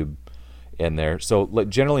ice cube in there. So like,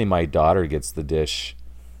 generally my daughter gets the dish,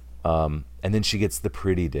 and then she gets the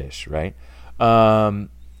pretty dish, right?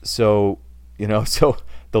 So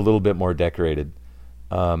the little bit more decorated.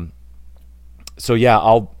 So yeah,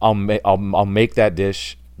 I'll make that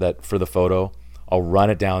dish that for the photo. I'll run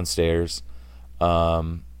it downstairs,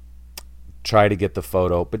 try to get the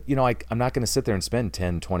photo, but I'm not going to sit there and spend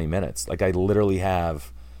 10-20 minutes. Like, I literally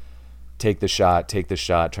have take the shot,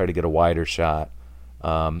 try to get a wider shot.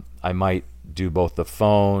 I might do both the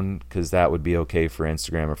phone, because that would be okay for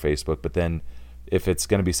Instagram or Facebook, but then if it's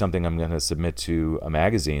going to be something I'm going to submit to a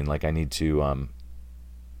magazine, like I need to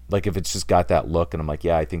like if it's just got that look and I'm like,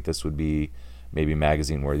 yeah, I think this would be maybe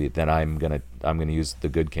magazine worthy, then I'm gonna use the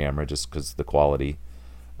good camera just because the quality.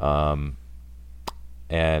 And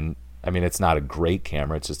I mean, it's not a great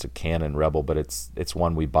camera, it's just a Canon Rebel, but it's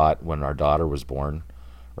one we bought when our daughter was born,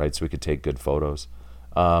 right? So we could take good photos.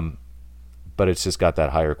 But it's just got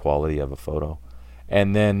that higher quality of a photo.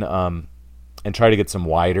 And then and try to get some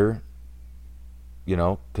wider,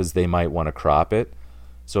 because they might want to crop it.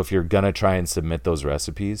 So if you're gonna try and submit those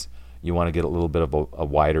recipes, you want to get a little bit of a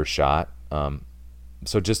wider shot.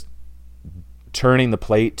 So just turning the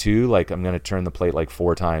plate too, like I'm going to turn the plate like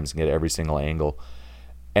 4 times and get every single angle.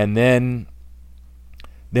 And then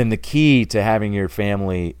the key to having your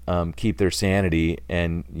family keep their sanity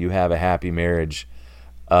and you have a happy marriage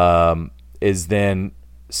is then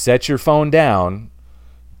set your phone down,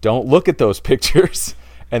 don't look at those pictures,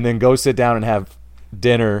 and then go sit down and have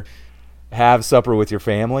dinner, have supper with your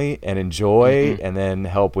family and enjoy, and then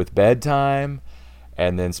help with bedtime,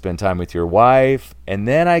 and then spend time with your wife. And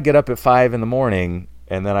then I get up at 5 a.m.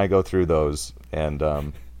 and then I go through those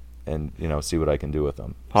and see what I can do with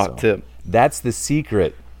them. Hot tip. That's the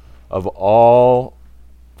secret of all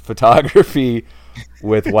photography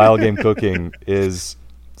with wild game cooking, is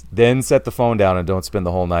then set the phone down and don't spend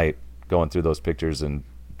the whole night going through those pictures and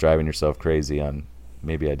driving yourself crazy on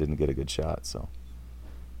maybe I didn't get a good shot. So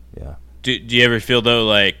yeah. Do you ever feel though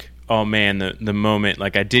like, oh man, the moment,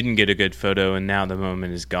 like I didn't get a good photo and now the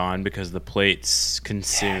moment is gone because the plate's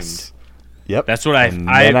consumed? Yes. Yep. That's what then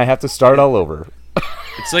I have to start all over.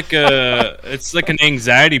 It's like an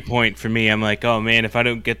anxiety point for me. I'm like, oh man, if I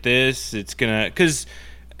don't get this, it's gonna, because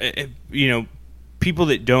people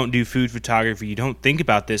that don't do food photography, you don't think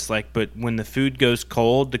about this, like, but when the food goes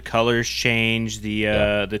cold, the colors change,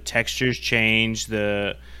 the textures change,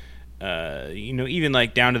 even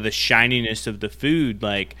like down to the shininess of the food.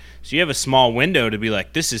 Like, so you have a small window to be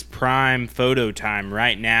like, this is prime photo time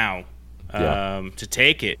right now, to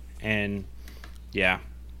take it. And yeah.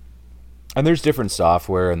 And there's different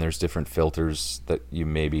software and there's different filters that you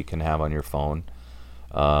maybe can have on your phone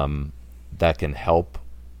that can help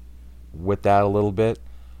with that a little bit.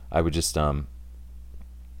 I would just try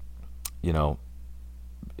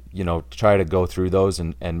to go through those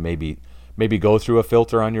and maybe go through a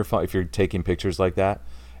filter on your phone if you're taking pictures like that,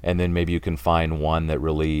 and then maybe you can find one that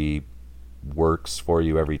really works for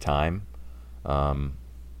you every time, and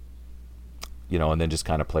then just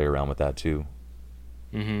kind of play around with that too.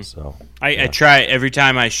 Mm-hmm. So I try every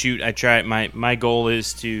time I shoot. I try. My goal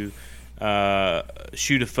is to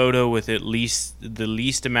shoot a photo with at least the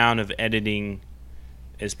least amount of editing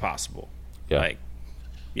as possible. Yeah.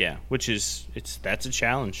 That's a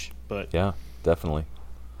challenge, but yeah, definitely.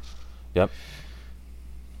 Yep.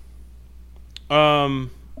 I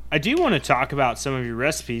do want to talk about some of your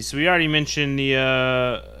recipes. So we already mentioned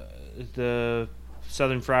the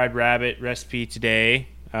Southern Fried Rabbit recipe today.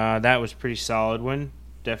 That was a pretty solid one.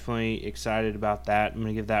 Definitely excited about that. I'm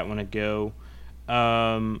going to give that one a go.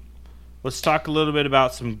 Let's talk a little bit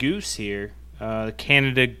about some goose here. The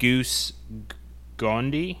Canada Goose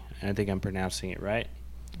Gondi. I think I'm pronouncing it right.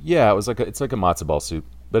 Yeah, it's like a matzo ball soup,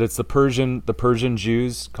 but it's the Persian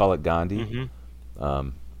Jews call it Gondi,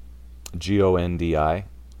 Gondi.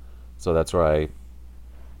 So that's where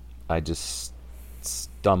I just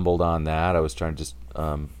stumbled on that. I was trying to just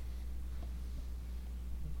I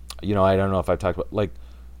don't know if I've talked about, like,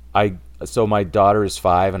 so my daughter is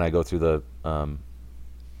 5 and I go through the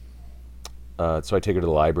so I take her to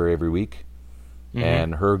the library every week,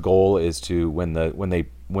 and her goal is to when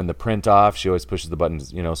the print off, she always pushes the button,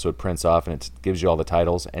 so it prints off and it gives you all the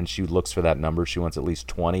titles, and she looks for that number. She wants at least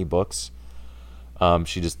 20 books.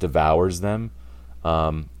 She just devours them.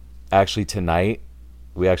 Actually tonight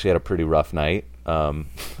we actually had a pretty rough night.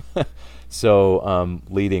 So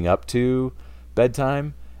leading up to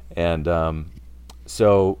bedtime, and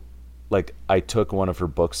so like I took one of her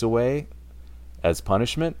books away as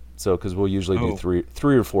punishment. So because we'll usually do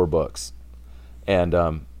three or four books, and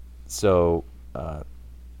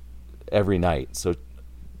every night.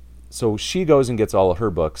 So she goes and gets all of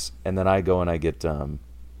her books, and then I go and I get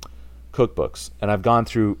cookbooks. And I've gone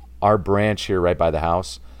through our branch here right by the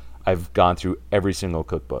house. I've gone through every single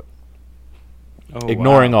cookbook,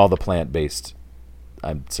 ignoring all the plant-based.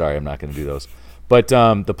 I'm sorry, I'm not going to do those. But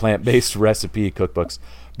the plant-based recipe cookbooks.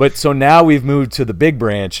 But so now we've moved to the big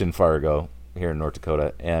branch in Fargo here in North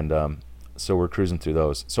Dakota, and so we're cruising through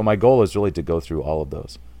those. So my goal is really to go through all of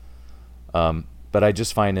those. But I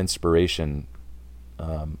just find inspiration,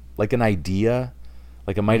 like an idea,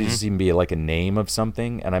 like it might just even be like a name of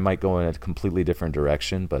something, and I might go in a completely different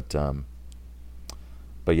direction. But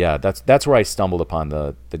yeah, that's where I stumbled upon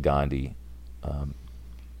the Gandhi.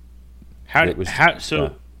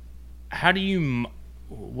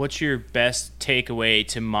 What's your best takeaway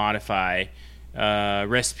to modify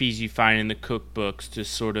recipes you find in the cookbooks to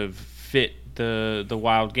sort of fit the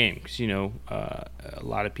wild game? Because a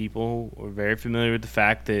lot of people are very familiar with the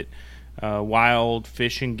fact that wild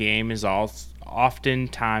fish and game is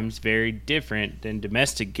oftentimes very different than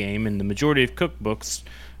domestic game, and the majority of cookbooks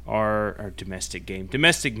are domestic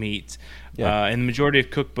meats. And the majority of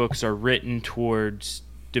cookbooks are written towards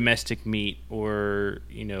domestic meat or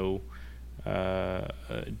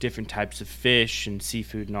different types of fish and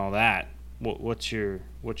seafood and all that. What's your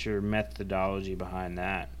methodology behind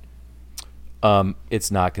that?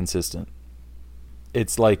 It's not consistent.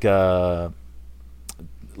 It's like the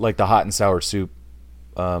hot and sour soup.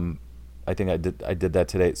 I think I did that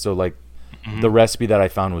today. So like the recipe that I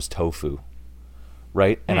found was tofu,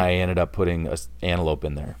 right? And I ended up putting a antelope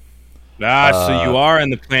in there. So you are in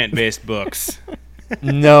the plant-based books.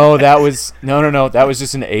 No, that was no. That was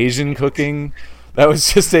just an Asian cooking. That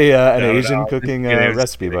was just an Asian cooking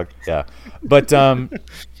recipe book. Yeah, but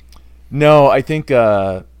no, I think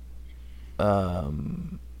there's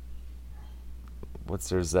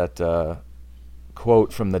that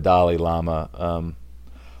quote from the Dalai Lama.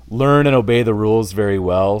 Learn and obey the rules very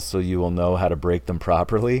well, so you will know how to break them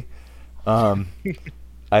properly. I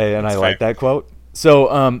like that quote.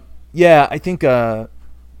 So yeah, I think.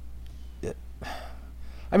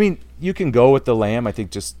 I mean, you can go with the lamb. I think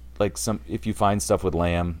just like if you find stuff with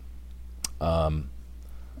lamb,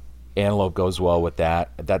 antelope goes well with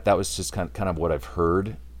that. That was just kind of what I've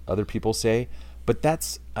heard other people say. But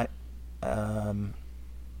I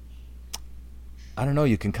don't know.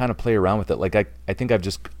 You can kind of play around with it. Like I think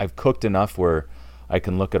I've cooked enough where I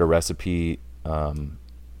can look at a recipe, and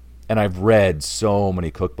I've read so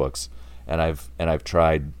many cookbooks, and I've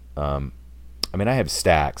tried. I mean, I have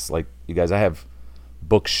stacks. Like you guys, I have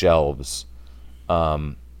bookshelves,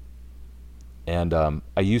 and I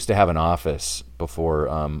used to have an office before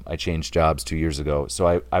I changed jobs 2 years ago. So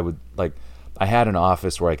I had an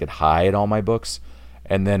office where I could hide all my books,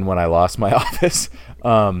 and then when I lost my office,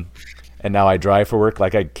 and now I drive for work,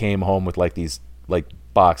 like I came home with like these like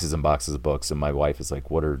boxes and boxes of books, and my wife is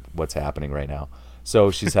like, what's happening right now?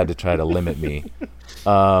 So she's had to try to limit me.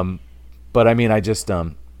 But I mean, I just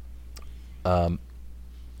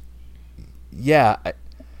yeah,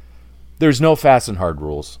 there's no fast and hard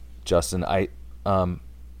rules, Justin. I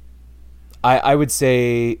would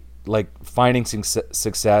say like finding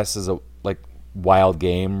success as a like wild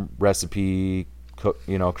game recipe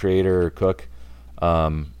creator or cook.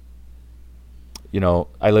 I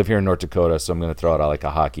live here in North Dakota, so I'm going to throw out like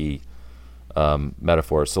a hockey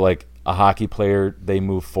metaphor. So like a hockey player, they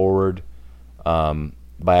move forward by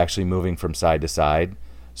actually moving from side to side.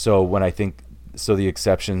 So the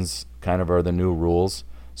exceptions kind of are the new rules.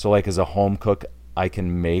 So like as a home cook, I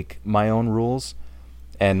can make my own rules.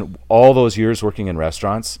 And all those years working in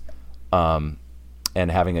restaurants and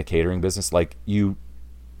having a catering business, like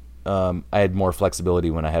I had more flexibility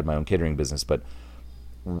when I had my own catering business. But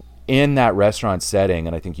in that restaurant setting,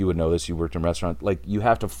 and I think you would know this, you worked in restaurant, like you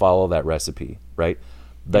have to follow that recipe, right?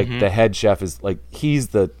 Like the head chef is like, he's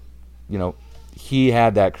the, he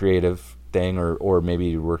had that creative thing, or maybe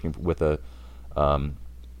you're working with a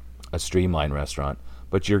streamlined restaurant,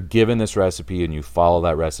 but you're given this recipe and you follow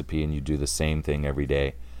that recipe and you do the same thing every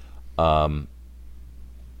day. And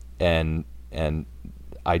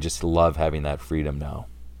I just love having that freedom now.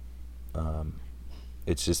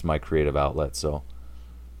 It's just my creative outlet. So,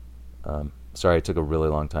 sorry, it took a really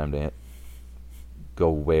long time to go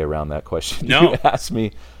way around that question you asked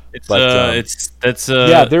me. There are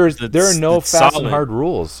no fast solid. And hard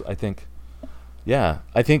rules, I think. Yeah,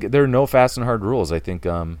 I think there are no fast and hard rules. I think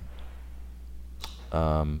you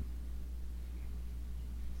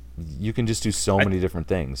can just do so many different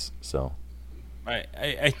things. So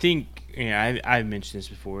I think I've mentioned this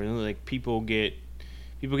before. Like people get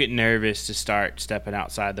nervous to start stepping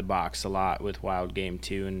outside the box a lot with wild game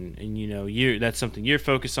too, and that's something you're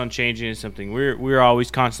focused on changing. It's something we're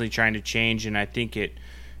always constantly trying to change, and I think I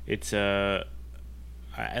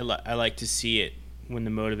like to see it when the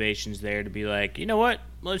motivation's there to be like, you know what,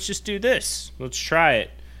 let's just do this, let's try it,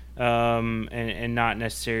 and not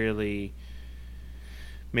necessarily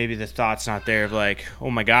maybe the thought's not there of like, oh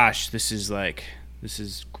my gosh, this is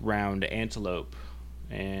ground antelope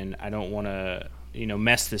and I don't want to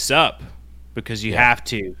mess this up, because you have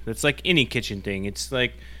to. That's like any kitchen thing. It's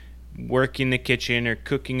like work in the kitchen or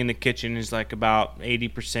cooking in the kitchen is like about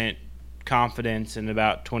 80% confidence and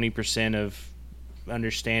about 20% of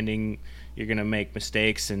understanding you're going to make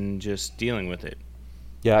mistakes and just dealing with it.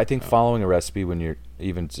 Yeah, I think following a recipe when you're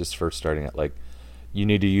even just first starting it, like you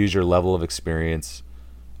need to use your level of experience,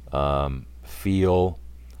 feel,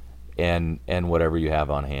 and whatever you have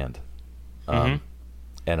on hand.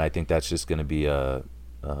 And I think that's just going to be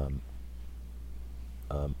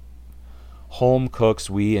home cooks.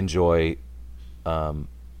 We enjoy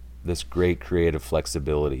this great creative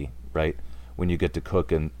flexibility, right? When you get to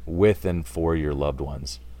cook with and for your loved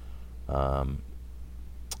ones. And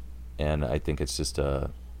I think it's just a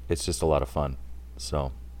lot of fun.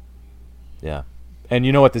 So, yeah. And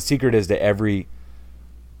you know what the secret is to every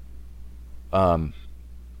the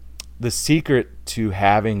secret to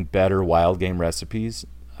having better wild game recipes,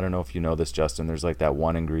 I don't know if you know this, Justin, there's like that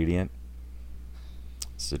one ingredient.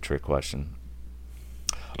 It's a trick question.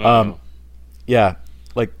 Yeah,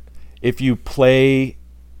 like if you play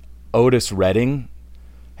Otis Redding,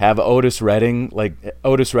 have Otis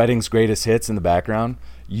Redding's greatest hits in the background,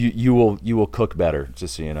 you will cook better.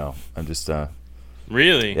 Just so you know, I'm just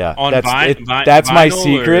really yeah. That's my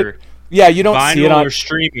secret. Yeah, you don't see it on or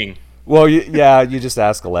streaming. Well, you just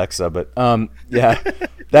ask Alexa, but yeah,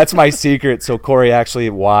 that's my secret. So Corey, actually,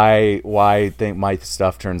 why I think my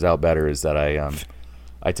stuff turns out better is that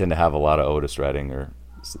I tend to have a lot of Otis Redding or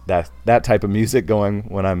that type of music going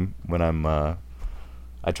when I'm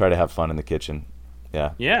I try to have fun in the kitchen.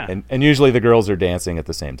 Yeah. Yeah. And usually the girls are dancing at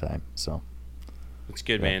the same time. So that's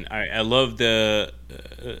good, man. I love the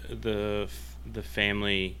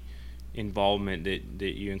family involvement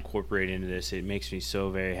that you incorporate into this. It makes me so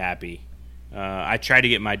very happy. I try to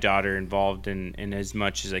get my daughter involved in as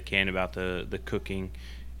much as I can about the cooking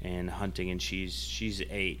and hunting, and she's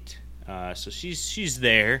 8. So she's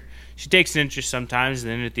there. She takes an interest sometimes,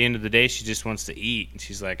 and then at the end of the day, she just wants to eat. And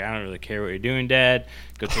she's like, I don't really care what you're doing, Dad.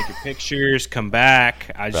 Go take your pictures, come back.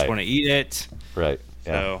 I just want to eat it. Right.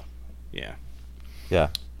 Yeah. So, yeah. Yeah,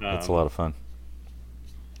 that's a lot of fun.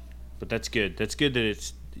 But that's good. That's good that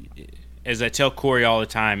it's, as I tell Corey all the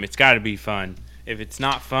time, it's got to be fun. If it's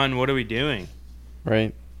not fun, what are we doing?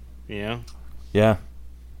 Right. You know? Yeah.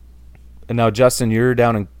 And now, Justin, you're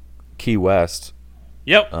down in Key West.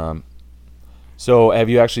 Yep. So have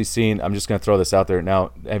you actually seen, I'm just going to throw this out there now,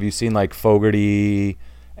 have you seen like Fogarty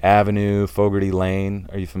Avenue, Fogarty Lane?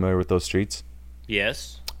 Are you familiar with those streets?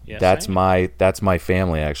 Yes. That's my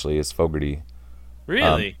family, actually, is Fogarty.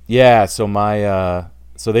 Really? Yeah, so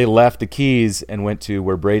so they left the Keys and went to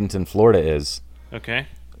where Bradenton, Florida is. Okay.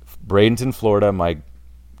 Bradenton, Florida, my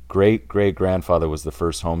great-great-grandfather was the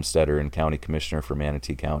first homesteader and county commissioner for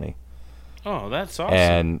Manatee County. Oh, that's awesome.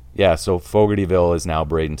 And yeah, so Fogartyville is now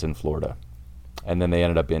Bradenton, Florida. And then they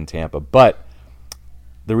ended up in Tampa. But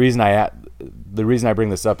the reason I bring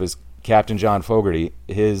this up is Captain John Fogarty,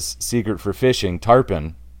 his secret for fishing,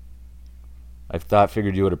 tarpon.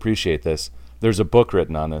 Figured you would appreciate this. There's a book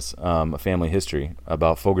written on this, a family history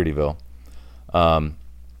about Fogartyville.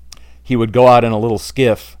 He would go out in a little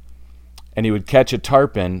skiff, and he would catch a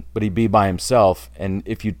tarpon, but he'd be by himself. And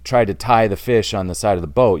if you tried to tie the fish on the side of the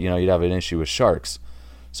boat, you'd have an issue with sharks.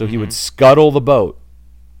 So he would scuttle the boat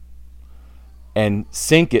and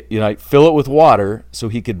sink it, fill it with water so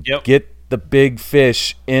he could get the big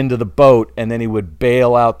fish into the boat, and then he would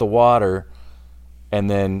bail out the water and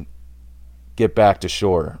then get back to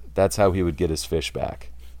shore. That's how he would get his fish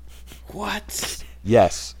back. What?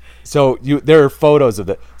 Yes. So there are photos of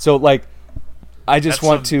that. So I just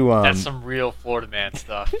want to. That's some real Florida man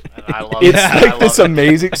stuff, and I love it's it. like this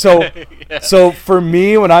amazing. So, so for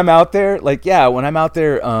me, when I'm out there, when I'm out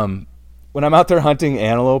there hunting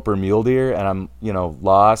antelope or mule deer, and I'm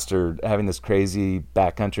lost or having this crazy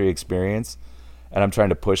backcountry experience, and I'm trying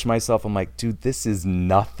to push myself, I'm like, dude, this is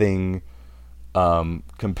nothing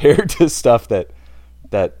compared to stuff that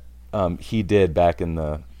he did back in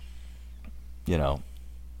the,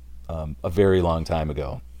 a very long time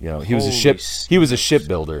ago. He was a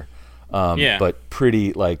shipbuilder, but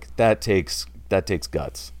pretty that takes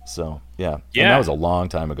guts. So yeah, and that was a long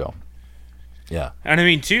time ago. Yeah, and I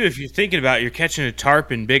mean too, if you're thinking about it, you're catching a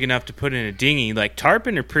tarpon big enough to put in a dinghy.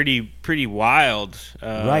 Tarpon are pretty wild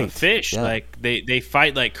fish. Yeah. They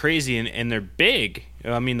fight like crazy, and they're big.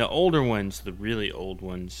 I mean, the older ones, the really old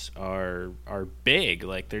ones, are big.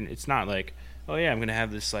 It's not like, oh yeah, I'm gonna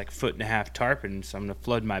have this 1.5-foot tarpon, so I'm gonna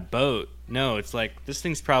flood my boat. No, it's this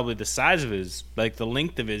thing's probably the size of his, the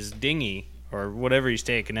length of his dinghy or whatever he's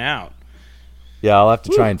taking out. Yeah, I'll have to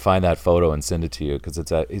try and find that photo and send it to you because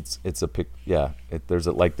it's a pic. Yeah, there's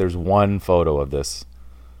one photo of this,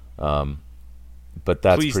 but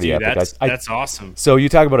that's Please pretty do. epic. That's awesome. So you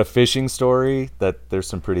talk about a fishing story. There's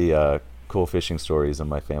some pretty cool fishing stories in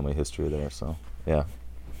my family history there. So yeah.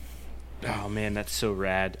 Oh man, that's so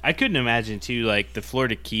rad. I couldn't imagine too, the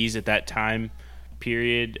Florida Keys at that time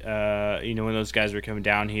period. When those guys were coming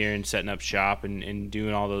down here and setting up shop and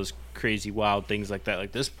doing all those crazy wild things like that.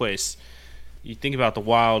 Like this place. You think about the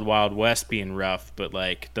wild west being rough, but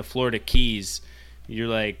the Florida Keys, you're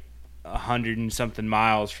 100 and something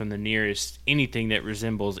miles from the nearest anything that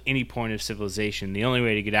resembles any point of civilization. The only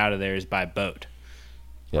way to get out of there is by boat.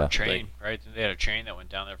 Yeah. Train, right? They had a train that went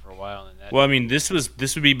down there for a while. And well, I mean, this would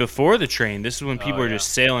be before the train. This is when people were just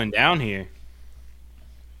sailing down here.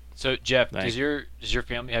 So Jeff, does your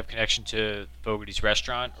family have connection to Fogarty's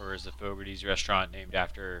restaurant, or is the Fogarty's restaurant named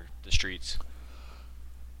after the streets?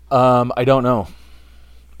 I don't know,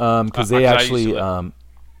 because they actually. I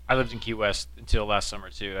lived in Key West until last summer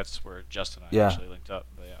too. That's where Justin and I actually linked up.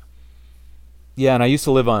 But yeah, and I used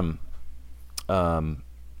to live on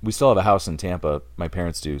we still have a house in Tampa. My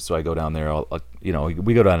parents do, so I go down there. We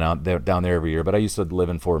go down there every year. But I used to live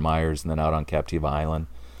in Fort Myers and then out on Captiva Island,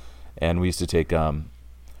 and we used to take one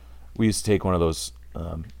of those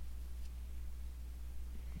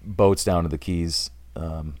boats down to the Keys.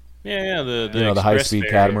 The the high speed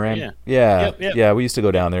catamaran. Yeah. We used to go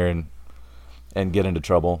down there and get into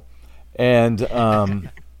trouble, and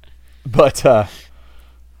but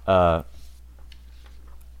and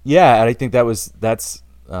I think that's.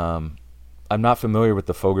 I'm not familiar with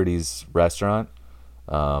the Fogarty's restaurant,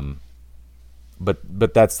 but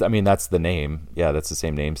that's the name. Yeah, that's the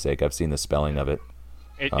same namesake. I've seen the spelling of it.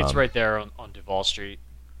 It's right there on Duval Street,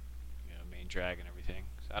 main drag and everything.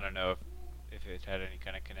 So I don't know if it had any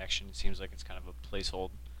kind of connection. It seems like it's kind of a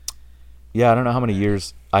placeholder. Yeah, I don't know how many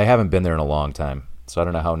years. I haven't been there in a long time, so I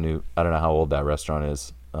don't know how old that restaurant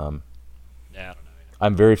is. I don't know either.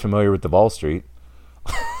 I'm very familiar with Duval Street.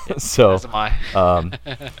 So, as am I.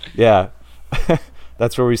 Yeah,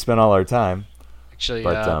 that's where we spend all our time. Actually,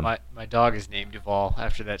 my dog is named Duval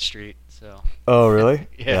after that street. So. Oh, really?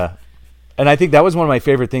 Yeah. And I think that was one of my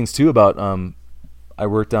favorite things too about I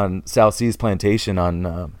worked on South Seas Plantation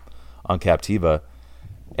on Captiva,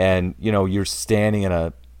 and you're standing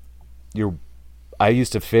in I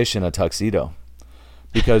used to fish in a tuxedo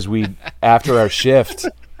because we after our shift.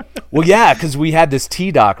 Well, yeah, because we had this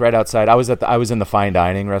tea dock right outside. I was in the fine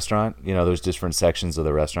dining restaurant. There's different sections of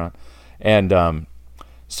the restaurant, and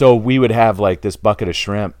so we would have like this bucket of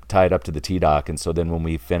shrimp tied up to the tea dock, and so then when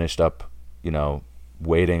we finished up,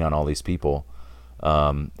 waiting on all these people,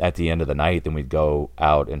 at the end of the night, then we'd go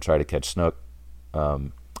out and try to catch snook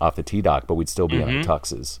off the tea dock, but we'd still be in our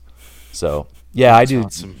tuxes. So yeah, I do.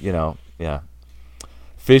 Awesome.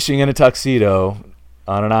 Fishing in a tuxedo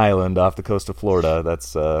on an island off the coast of Florida.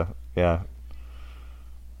 That's yeah.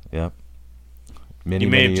 Many,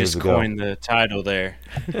 you may many have years just ago. coined the title there.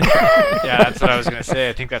 Yeah, that's what I was gonna say.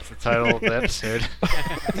 I think that's the title of the episode.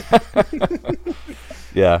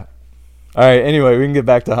 Yeah. All right. Anyway, we can get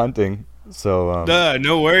back to hunting. So.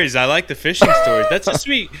 No worries. I like the fishing stories. That's a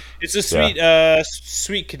sweet. It's a sweet,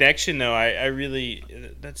 sweet connection, though. I really.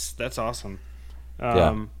 That's awesome.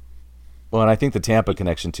 Yeah. Well, and I think the Tampa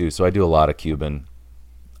connection too. So I do a lot of Cuban.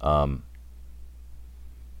 Have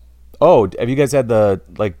you guys had the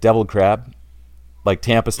deviled crab,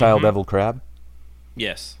 Tampa style deviled crab?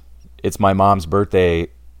 Yes. It's my mom's birthday.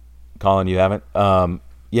 Colin, you haven't?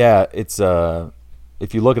 Yeah, it's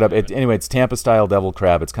if you look it up, it's Tampa style deviled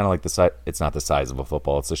crab. It's kind of like the size. It's not the size of a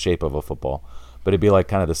football. It's the shape of a football, but it'd be like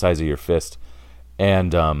kind of the size of your fist.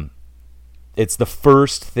 And it's the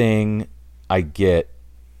first thing I get.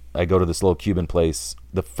 I go to this little Cuban place.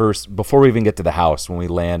 Before we even get to the house, when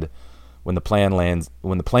the plane lands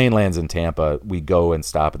in Tampa, we go and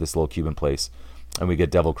stop at this little Cuban place, and we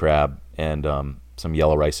get deviled crab and some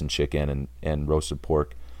yellow rice and chicken and roasted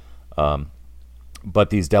pork. But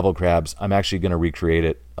these deviled crabs, I'm actually going to recreate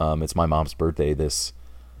it. It's my mom's birthday this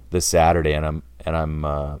Saturday, and I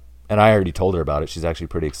already told her about it. She's actually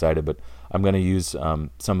pretty excited. But I'm going to use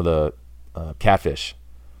some of the catfish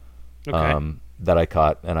that I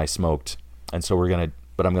caught and I smoked, and so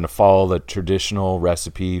I'm going to follow the traditional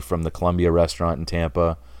recipe from the Columbia restaurant in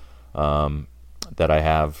Tampa that I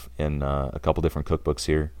have in a couple different cookbooks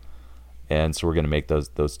here, and so we're going to make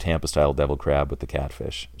those Tampa style deviled crab with the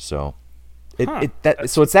catfish. So.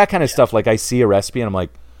 So it's that kind of stuff. Like I see a recipe and I'm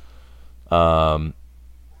like, I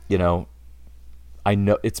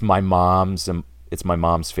know it's my mom's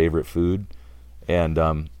favorite food,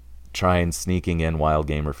 and trying sneaking in wild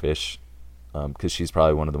game or fish, because she's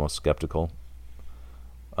probably one of the most skeptical.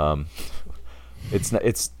 That's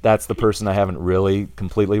the person I haven't really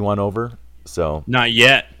completely won over. So not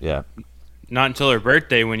yet. Yeah. Not until her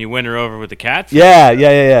birthday when you win her over with the catfish.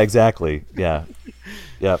 Yeah, exactly. Yeah.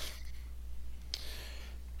 Yep.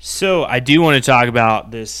 So I do want to talk about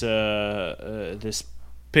this this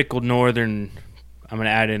pickled northern. I'm going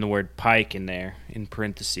to add in the word pike in there in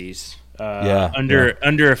parentheses.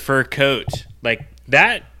 Under a fur coat, like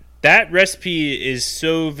that recipe is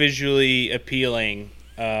so visually appealing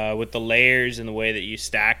with the layers and the way that you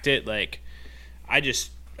stacked it. Like it's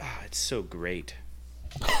so great.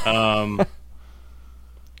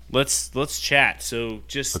 Let's chat. So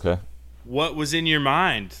just what was in your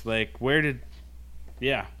mind? Like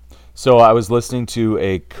yeah. So I was listening to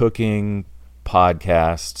a cooking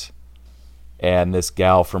podcast, and this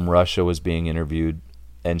gal from Russia was being interviewed,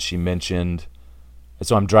 and she mentioned.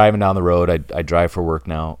 So I'm driving down the road. I drive for work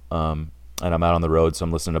now, and I'm out on the road, so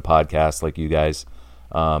I'm listening to podcasts like you guys,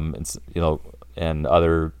 and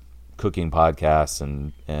other cooking podcasts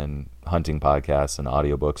and hunting podcasts and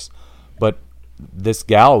audiobooks. But this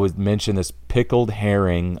gal would mention this pickled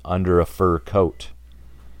herring under a fur coat.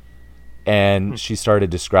 And she started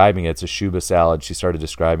describing it. It's a shuba salad. She started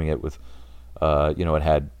describing it with, it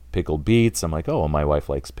had pickled beets. I'm like, oh, well, my wife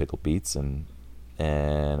likes pickled beets, and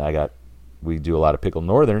we do a lot of pickled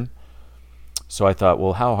northern. So I thought,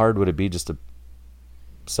 well, how hard would it be just to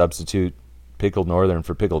substitute pickled northern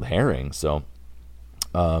for pickled herring? So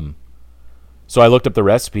I looked up the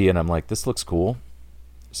recipe, and I'm like, this looks cool.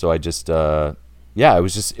 So I just, it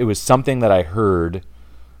was something that I heard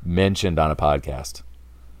mentioned on a podcast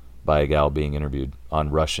by a gal being interviewed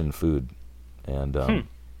on Russian food, and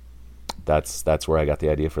that's where I got the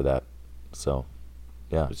idea for that. So,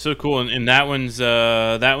 yeah, it's so cool. And that one's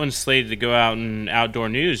slated to go out in Outdoor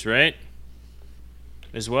News, right?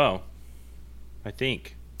 As well, I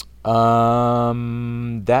think.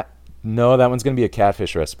 That one's gonna be a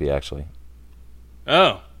catfish recipe, actually.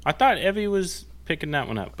 Oh, I thought Evie was picking that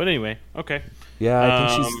one up, but anyway, okay.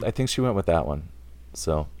 Yeah, I think she went with that one.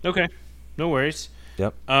 So okay, no worries.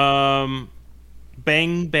 Yep. Bang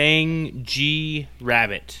Bang G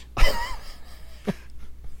Rabbit.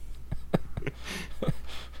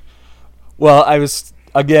 Well, I was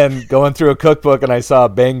again going through a cookbook and I saw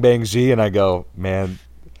Bang Bang G, and I go, man,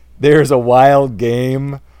 there's a wild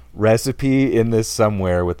game recipe in this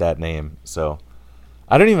somewhere with that name. So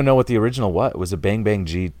I don't even know what the original was. A Bang Bang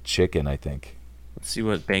G chicken, I think. Let's see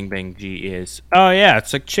what Bang Bang G is. Oh yeah,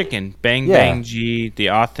 it's like chicken. Bang Bang G, the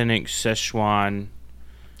authentic Szechuan.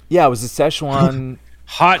 Yeah, it was a Szechuan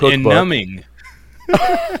hot cookbook. And numbing.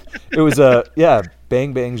 It was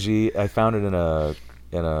Bang Bang G. I found it in a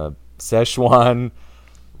Szechuan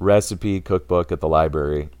recipe cookbook at the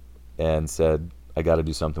library, and said I got to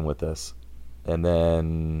do something with this. And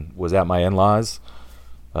then was at my in-laws.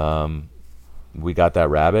 We got that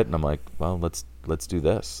rabbit, and I'm like, well, let's do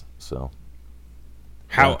this. So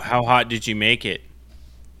how hot did you make it?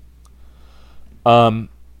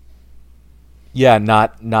 Yeah,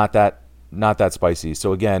 not that spicy.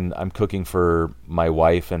 So again, I'm cooking for my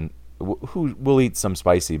wife, and who will eat some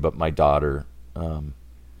spicy, but my daughter.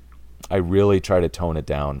 I really try to tone it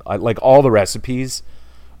down. I like all the recipes.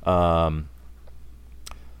 Like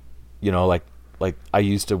I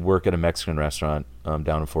used to work at a Mexican restaurant down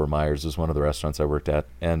in Fort Myers. Was one of the restaurants I worked at,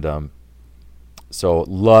 and so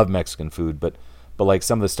love Mexican food. But like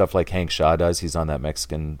some of the stuff like Hank Shaw does, he's on that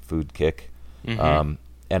Mexican food kick. Mm-hmm.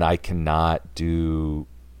 And I cannot do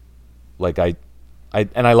I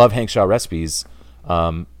love Hank Shaw recipes,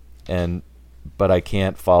 but I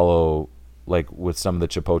can't follow like with some of the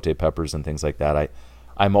chipotle peppers and things like that.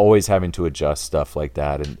 I'm always having to adjust stuff like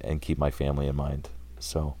that and keep my family in mind.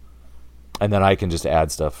 So, and then I can just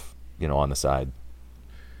add stuff, on the side,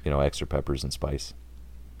 extra peppers and spice.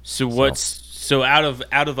 So out of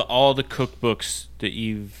all the cookbooks that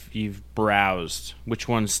you've browsed, which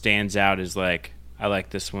one stands out as like, I like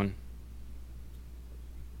this one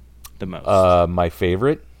the most? My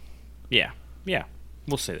favorite? Yeah,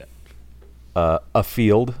 we'll say that. A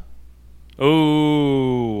Field.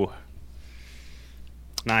 Oh,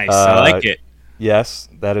 nice. I like it. Yes,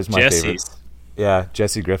 that is my Jesse's. favorite. Yeah,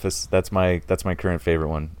 Jesse Griffiths. That's my current favorite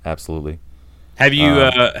one. Absolutely. Have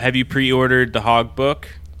you pre-ordered the Hog book?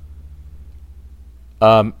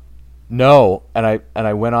 No, and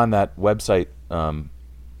I went on that website.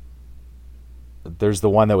 There's the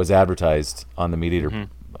one that was advertised on the Meat Eater,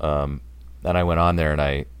 and I went on there, and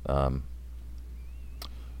I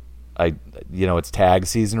it's tag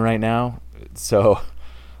season right now, so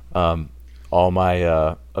all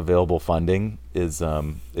my available funding is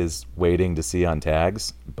waiting to see on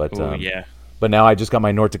tags. But but now I just got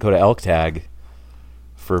my North Dakota elk tag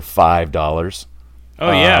for $5.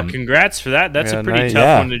 Oh yeah, congrats for that. That's a pretty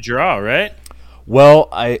tough one to draw, right? Well,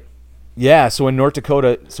 so in North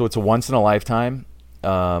Dakota, so it's a once in a lifetime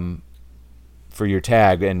for your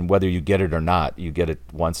tag, and whether you get it or not, you get a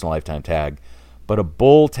once in a lifetime tag. But a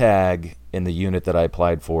bull tag in the unit that I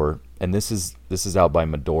applied for, and this is out by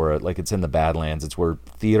Medora, like it's in the Badlands. It's where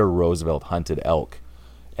Theodore Roosevelt hunted elk,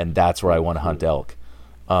 and that's where I want to hunt elk.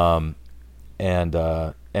 And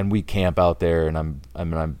we camp out there, and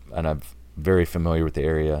I'm very familiar with the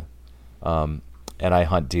area, and I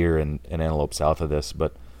hunt deer and antelope south of this,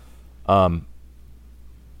 but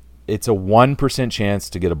it's a 1% chance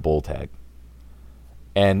to get a bull tag.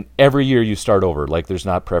 And every year you start over. Like there's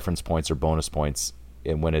not preference points or bonus points.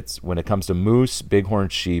 And when it comes to moose, bighorn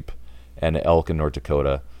sheep, and elk in North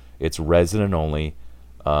Dakota, it's resident only.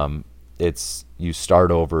 You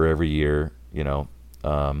start over every year. You're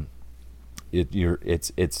on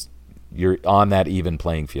that even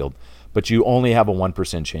playing field, but you only have a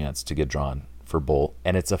 1% chance to get drawn for bull,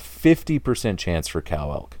 and it's a 50% chance for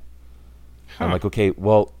cow elk. I'm like, okay,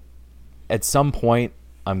 well, at some point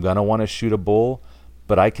I'm going to want to shoot a bull,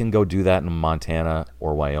 but I can go do that in Montana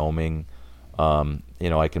or Wyoming.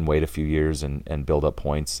 I can wait a few years and build up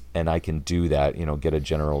points, and I can do that, get a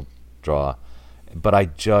general draw. But I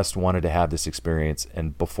just wanted to have this experience,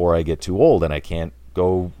 and before I get too old and I can't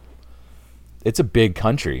go, it's a big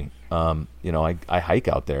country. I hike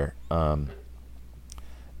out there.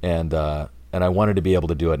 And I wanted to be able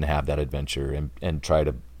to do it and have that adventure and try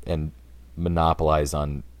to and monopolize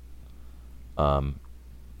on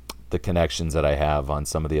the connections that I have on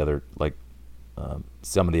some of the other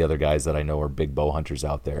guys that I know are big bow hunters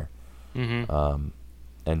out there. Mm-hmm.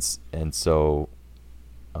 So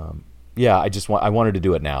I wanted to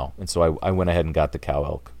do it now, and so I went ahead and got the cow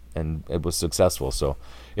elk, and it was successful. So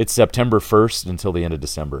it's September 1st until the end of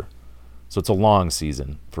December, so it's a long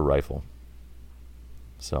season for rifle.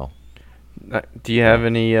 So, do you have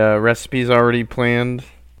any recipes already planned?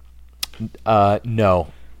 No,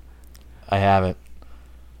 I haven't.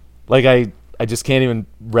 Like I just can't even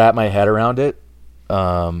wrap my head around it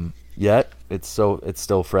yet. It's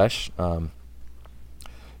still fresh.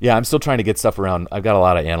 Yeah, I'm still trying to get stuff around. I've got a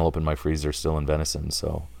lot of antelope in my freezer still in venison,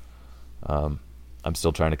 so I'm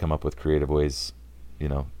still trying to come up with creative ways,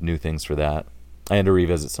 new things for that. I had to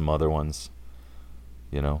revisit some other ones,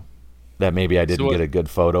 that maybe I didn't get a good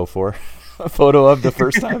photo for. A photo of the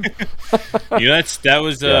first time.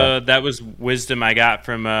 That was wisdom I got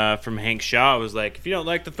from Hank Shaw. It was like, if you don't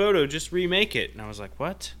like the photo, just remake it. And I was like,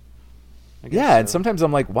 what? Yeah, and sometimes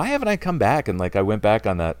I'm like, why haven't I come back? And I went back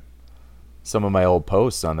on some of my old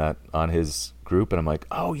posts on his group, and I'm like,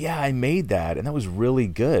 oh yeah, I made that, and that was really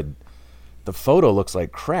good. The photo looks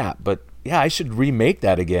like crap, but yeah, I should remake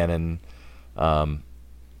that again. And and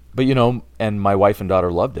my wife and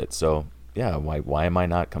daughter loved it, so. Yeah, why am I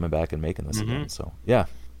not coming back and making this again? So, yeah.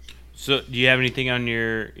 So, do you have anything on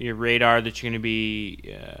your radar that you're going to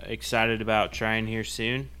be excited about trying here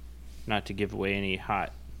soon? Not to give away any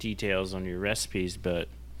hot details on your recipes, but...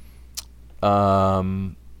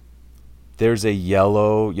 There's a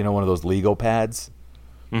yellow, one of those Lego pads.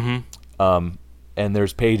 Mm-hmm. And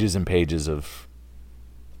there's pages and pages of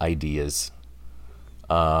ideas.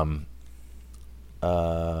 Yeah,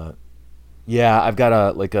 I've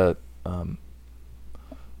got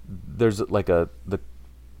there's the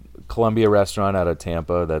Columbia restaurant out of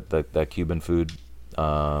Tampa, that Cuban food.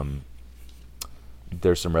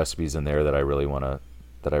 There's some recipes in there that I really want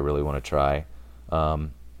to try. I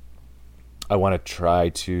want to try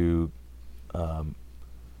to.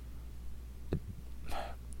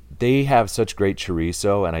 They have such great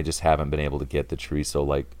chorizo, and I just haven't been able to get the chorizo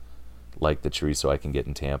like the chorizo I can get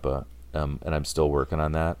in Tampa, and I'm still working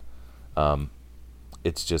on that.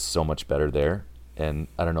 It's just so much better there, and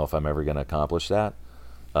I don't know if I'm ever going to accomplish that.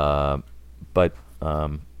 But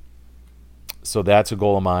so that's a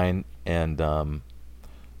goal of mine, and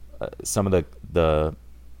some of the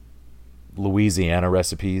Louisiana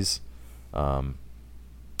recipes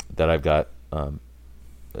that I've got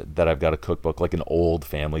a cookbook, like an old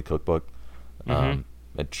family cookbook, and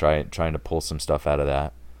trying to pull some stuff out of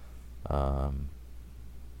that,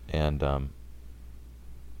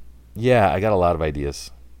 yeah, I got a lot of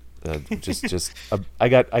ideas. I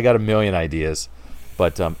got a million ideas,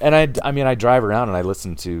 but and I drive around and I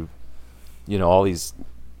listen to, all these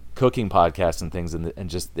cooking podcasts and things, and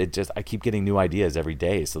I keep getting new ideas every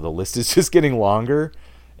day. So the list is just getting longer,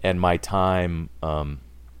 and my time,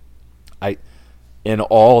 in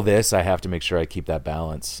all this, I have to make sure I keep that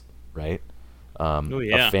balance, right?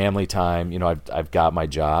 A family time. I've got my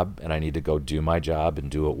job, and I need to go do my job and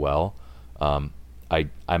do it well.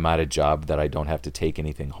 I'm at a job that I don't have to take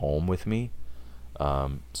anything home with me.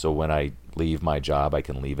 So when I leave my job, I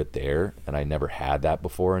can leave it there, and I never had that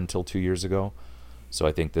before until 2 years ago. So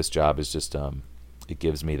I think this job is just it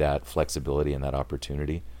gives me that flexibility and that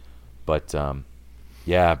opportunity. But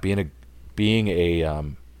yeah, being a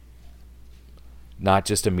not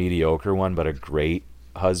just a mediocre one, but a great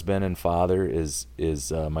husband and father is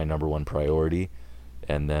my number one priority,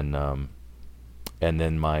 and then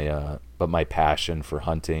my passion for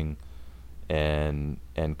hunting and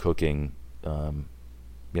cooking,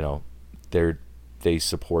 they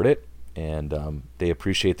support it, and they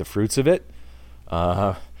appreciate the fruits of it,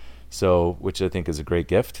 so which I think is a great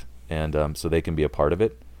gift, and so they can be a part of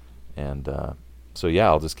it, and so yeah,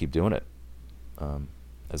 I'll just keep doing it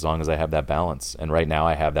as long as I have that balance, and right now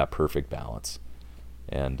I have that perfect balance,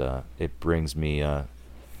 and it brings me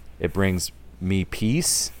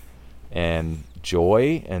peace and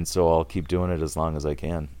joy, and so I'll keep doing it as long as I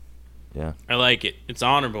can. Yeah, I like it. It's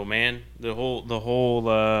honorable, man. The whole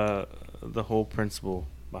principle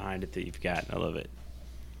behind it that you've got. I love it.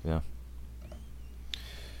 Yeah.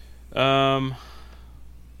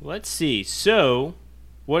 Let's see. So,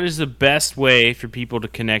 what is the best way for people to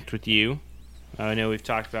connect with you? I know we've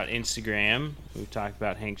talked about Instagram. We've talked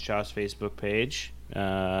about Hank Shaw's Facebook page.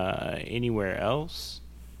 Anywhere else?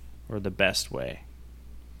 Or the best way?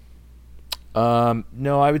 No,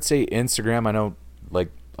 I would say Instagram. I know,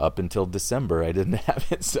 like, up until December, I didn't have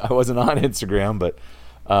it. I wasn't on Instagram, but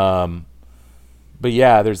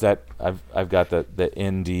yeah, there's that. I've got the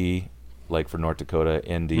ND, like for North Dakota,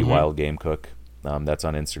 ND Wild Game Cook. That's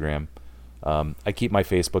on Instagram. I keep my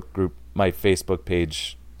Facebook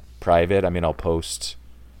page private. I mean, I'll post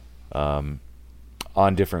on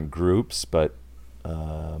different groups, but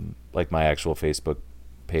like my actual Facebook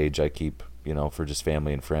page, I keep, for just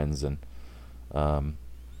family and friends. And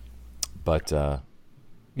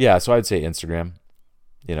yeah, so I'd say Instagram.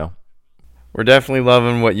 We're definitely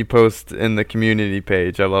loving what you post in the community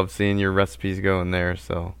page. I love seeing your recipes going there.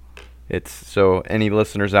 So any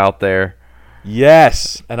listeners out there.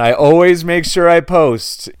 Yes, and I always make sure I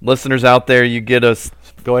post. Listeners out there, you get us.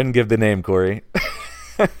 Go ahead and give the name, Corey.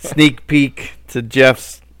 Sneak peek to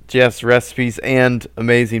Jeff's recipes and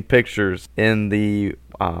amazing pictures in the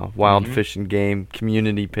Wild Fish and Game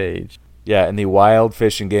community page. Yeah, in the Wild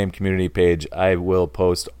Fish and Game community page, I will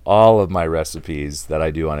post all of my recipes that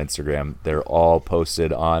I do on Instagram. They're all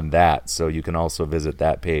posted on that, so you can also visit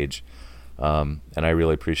that page. And I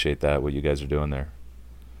really appreciate that, what you guys are doing there.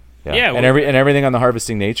 Yeah, and everything on the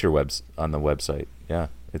Harvesting Nature on the website. Yeah,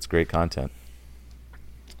 it's great content.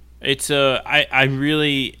 It's I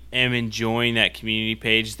really am enjoying that community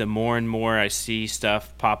page. The more and more I see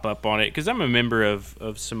stuff pop up on it, because I'm a member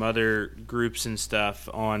of some other groups and stuff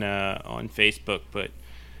on Facebook, but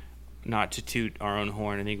not to toot our own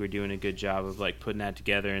horn. I think we're doing a good job of like putting that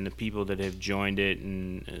together, and the people that have joined it,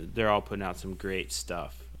 and they're all putting out some great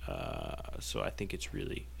stuff. So I think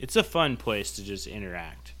it's a fun place to just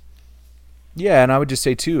interact. Yeah, and I would just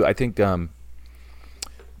say too, I think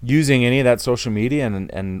using any of that social media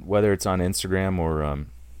and whether it's on Instagram or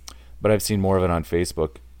but I've seen more of it on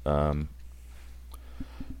Facebook.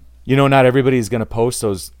 Not everybody's going to post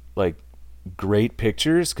those like great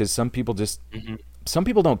pictures, because some people some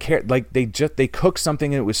people don't care. Like they cooked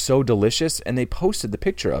something and it was so delicious and they posted the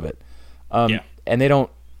picture of it. And they don't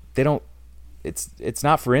it's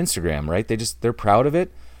not for Instagram, right? They're proud of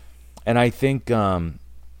it. And I think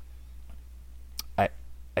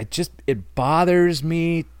it bothers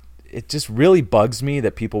me. It just really bugs me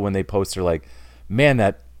that people, when they post, are like, man,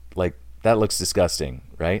 that looks disgusting,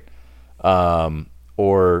 right?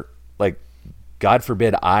 Or like, God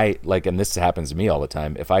forbid and this happens to me all the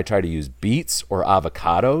time, if I try to use beets or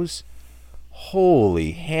avocados,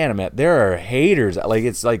 holy Hannah, man, there are haters. Like,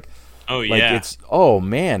 it's like, oh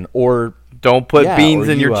man, or don't put beans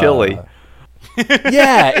in your chili.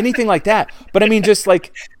 Yeah, anything like that. But I mean, just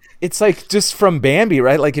like, it's like just from Bambi,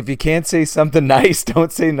 right? Like, if you can't say something nice,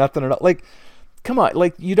 don't say nothing at all. Like, come on,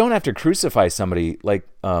 like, you don't have to crucify somebody. Like,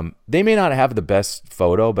 they may not have the best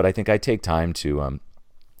photo, but I think I take time to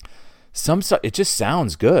it just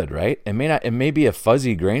sounds good, right? It may be a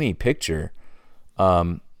fuzzy, grainy picture,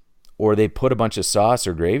 or they put a bunch of sauce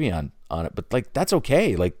or gravy on it, but like, that's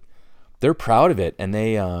okay. Like, they're proud of it, and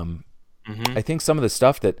they I think some of the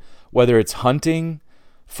stuff that, whether it's hunting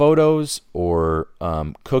photos or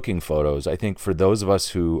cooking photos, I think for those of us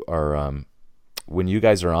who are when you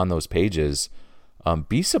guys are on those pages,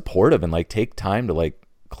 be supportive and like take time to like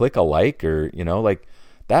click a like, or like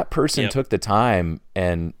that person took the time,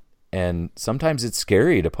 and sometimes it's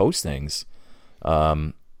scary to post things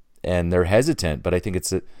and they're hesitant, but I think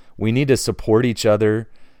we need to support each other,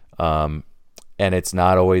 and it's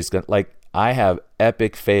not always gonna, like, I have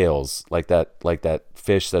epic fails like that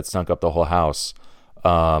fish that stunk up the whole house.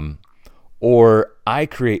 Or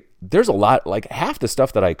there's a lot, like half the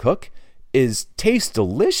stuff that I cook tastes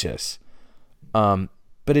delicious. But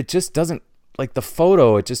it just doesn't, like the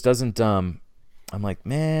photo, it just doesn't, I'm like,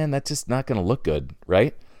 man, that's just not going to look good.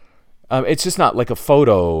 Right. It's just not like a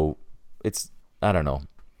photo. I don't know.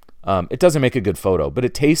 It doesn't make a good photo, but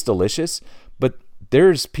it tastes delicious. But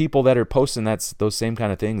there's people that are posting those same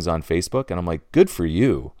kind of things on Facebook, and I'm like, good for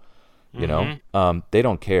you. They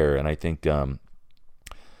don't care. And I think,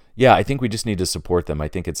 I think we just need to support them. I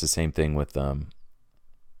think it's the same thing with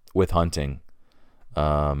hunting,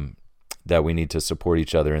 that we need to support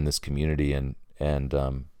each other in this community, and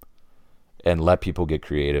let people get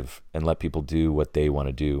creative and let people do what they want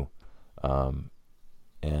to do, and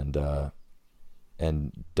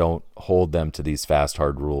don't hold them to these fast,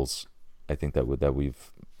 hard rules. I think that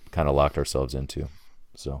we've kind of locked ourselves into.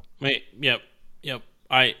 So. Yep.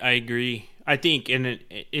 I agree. I think, and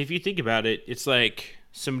if you think about it, it's like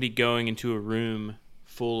somebody going into a room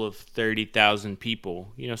full of 30,000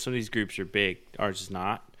 people. You know, some of these groups are big. Ours is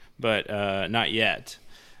not, but not yet.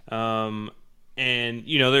 And,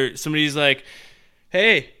 you know, somebody's like,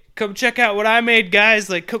 hey, come check out what I made, guys.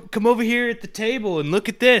 Like, come over here at the table and look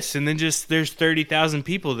at this. And then just there's 30,000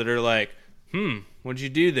 people that are like, what'd you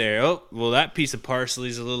do there? Oh, well, that piece of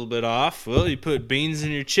parsley's a little bit off. Well, you put beans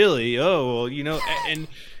in your chili. Oh, well, you know, and,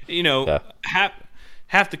 you know,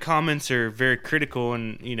 half the comments are very critical.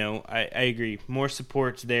 And, you know, I agree. More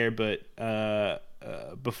support's there, but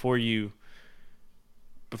before you're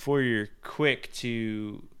quick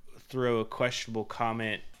to throw a questionable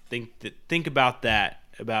comment, think about that,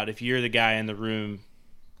 about if you're the guy in the room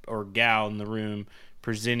or gal in the room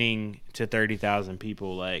presenting to 30,000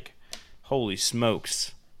 people, like, holy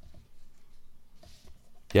smokes.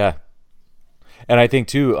 Yeah. And I think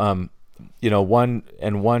too, you know,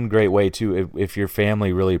 one great way too, if your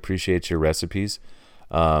family really appreciates your recipes,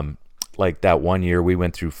 like that one year we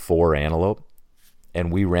went through 4 antelope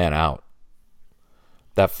and we ran out.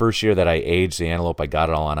 That first year that I aged the antelope, I got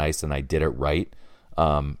it all on ice and I did it right.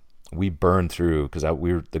 We burned through because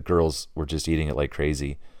the girls were just eating it like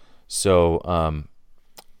crazy. So,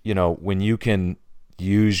 you know, when you can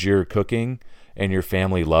use your cooking and your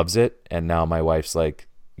family loves it, and now my wife's like,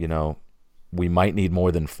 you know, we might need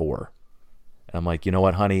more than 4. And I'm like, you know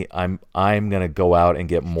what, honey, I'm gonna go out and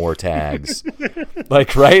get more tags.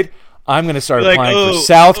 Like, right? I'm gonna start applying for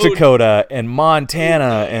South Dakota and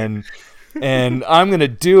Montana and I'm gonna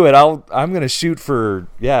do it. I'm gonna shoot for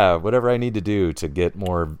whatever I need to do to get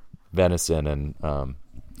more venison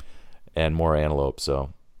and more antelope.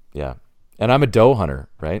 So yeah, and I'm a doe hunter,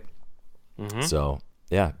 right? Mm-hmm. So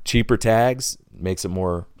yeah, cheaper tags makes it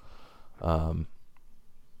more.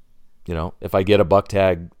 You know, if I get a buck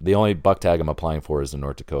tag, the only buck tag I'm applying for is in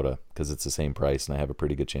North Dakota because it's the same price and I have a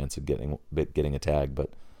pretty good chance of getting a tag.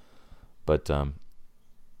 But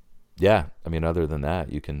yeah, I mean, other than that,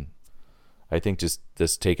 I think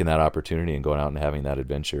just taking that opportunity and going out and having that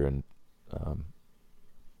adventure, and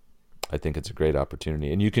I think it's a great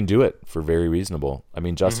opportunity, and you can do it for very reasonable. I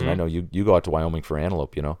mean, Justin, I know you go out to Wyoming for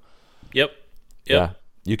antelope, you know? Yep. Yeah.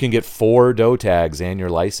 You can get 4 doe tags and your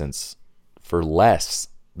license for less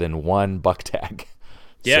than 1 buck tag.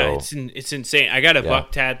 Yeah, so, it's insane. I got a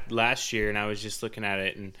buck tag last year, and I was just looking at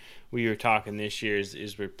it, and we were talking this year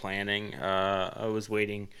as we're planning. I was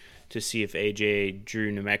waiting to see if AJ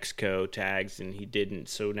drew New Mexico tags, and he didn't.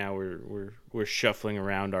 So now we're shuffling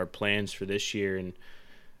around our plans for this year, and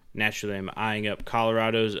naturally I'm eyeing up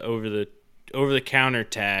Colorado's over the counter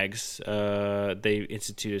tags. They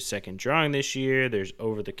institute a second drawing this year. There's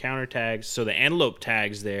over the counter tags. So the antelope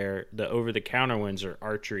tags there, the over the counter ones are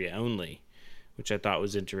archery only, which I thought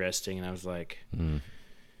was interesting. And I was like,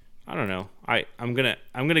 I don't know. I'm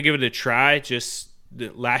gonna give it a try. Just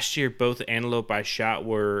last year, both antelope I shot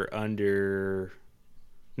were under.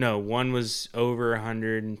 No, one was over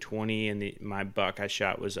 120, and my buck I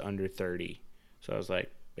shot was under 30. So I was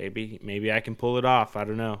like, maybe I can pull it off. I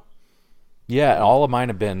don't know. Yeah, all of mine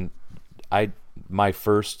have been. My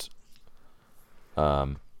first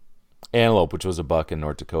antelope, which was a buck in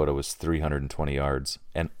North Dakota, was 320 yards,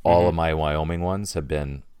 and all of my Wyoming ones have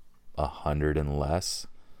been 100 and less,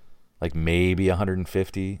 like maybe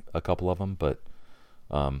 150, a couple of them, but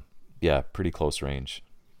yeah, pretty close range.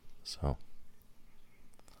 So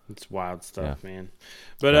it's wild stuff, man.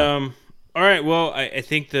 But all right, well, I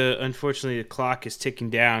think unfortunately the clock is ticking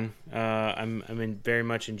down. I'm very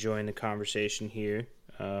much enjoying the conversation here.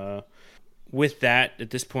 With that, at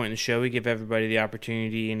this point in the show, we give everybody the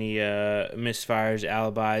opportunity, any misfires,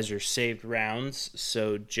 alibis, or saved rounds.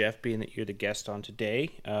 So, Jeff, being that you're the guest on today,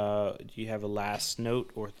 do you have a last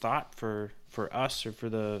note or thought for us or for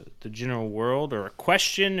the general world, or a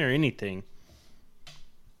question or anything?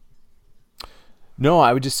 No,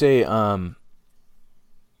 I would just say, I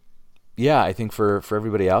think for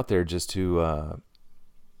everybody out there, just to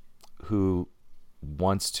who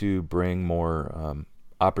wants to bring more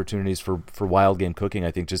opportunities for wild game cooking,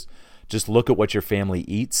 I think just look at what your family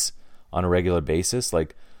eats on a regular basis.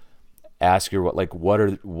 Like, ask what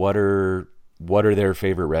are their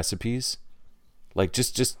favorite recipes. Like,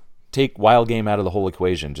 just take wild game out of the whole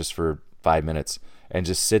equation just for 5 minutes and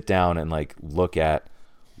just sit down and like look at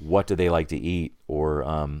what do they like to eat, or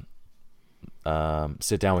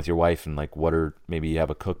sit down with your wife and like maybe you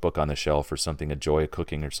have a cookbook on the shelf or something, a joy of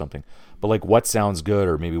cooking or something, but like what sounds good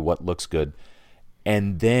or maybe what looks good,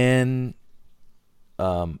 and then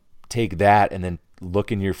take that and then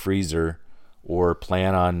look in your freezer or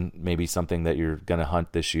plan on maybe something that you're gonna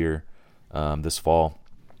hunt this year, this fall,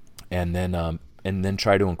 and then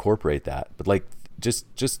try to incorporate that. But like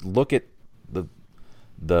just look at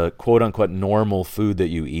the quote unquote normal food that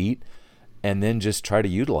you eat, and then just try to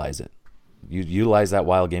utilize it. You utilize that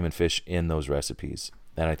wild game and fish in those recipes.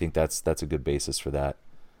 And I think that's a good basis for that,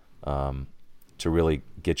 to really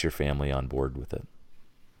get your family on board with it.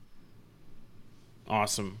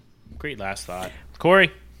 Awesome. Great last thought.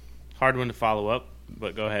 Corey, hard one to follow up,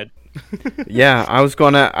 but go ahead. Yeah, I was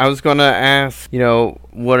gonna ask,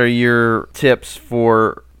 what are your tips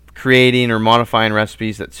for creating or modifying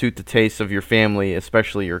recipes that suit the tastes of your family,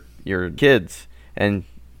 especially your kids? And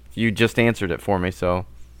you just answered it for me, so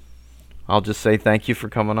I'll just say thank you for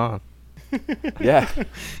coming on. Yeah,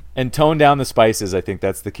 and tone down the spices. I think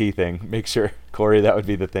that's the key thing. Make sure, Corey, that would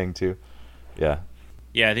be the thing too. Yeah.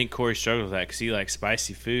 Yeah, I think Corey struggles with that because he likes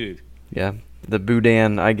spicy food. Yeah, the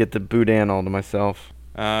boudin. I get the boudin all to myself.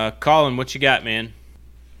 Colin, what you got, man?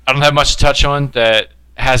 I don't have much to touch on that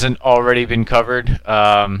hasn't already been covered.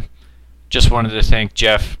 Just wanted to thank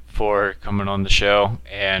Jeff for coming on the show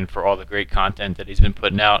and for all the great content that he's been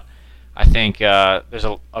putting out. I think there's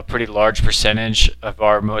a pretty large percentage of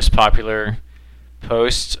our most popular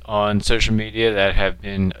posts on social media that have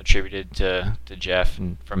been attributed to Jeff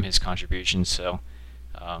and from his contributions. So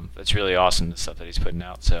that's really awesome, the stuff that he's putting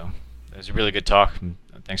out. So it was a really good talk, and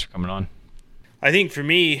thanks for coming on. I think for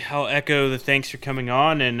me, I'll echo the thanks for coming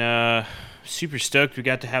on, and super stoked we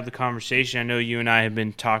got to have the conversation. I know you and I have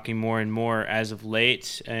been talking more and more as of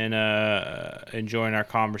late, and enjoying our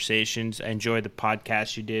conversations. I enjoyed the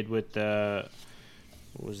podcast you did with what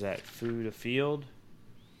was that, Food Afield?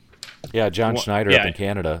 Yeah, John Schneider up in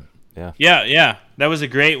Canada. Yeah, that was a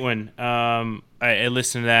great one. I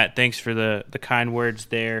listened to that. Thanks for the kind words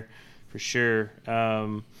there, for sure.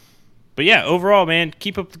 But yeah, overall, man,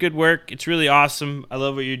 keep up the good work. It's really awesome. I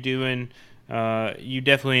love what you're doing. You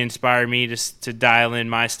definitely inspire me to dial in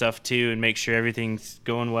my stuff too and make sure everything's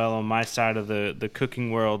going well on my side of the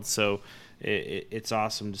cooking world. So it's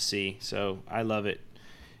awesome to see. So I love it.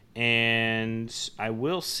 And I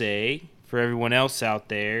will say, for everyone else out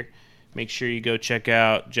there, make sure you go check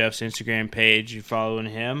out Jeff's Instagram page. You're following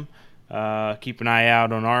him. Keep an eye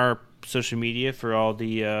out on our social media for all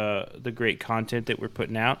the great content that we're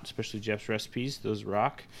putting out, especially Jeff's recipes. Those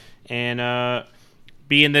rock. And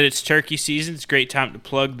being that it's turkey season, it's a great time to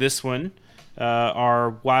plug this one. Our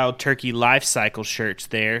Wild Turkey Life Cycle shirt's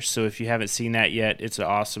there, so if you haven't seen that yet, it's an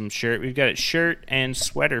awesome shirt. We've got it shirt and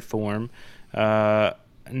sweater form.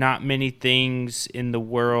 Not many things in the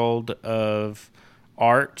world of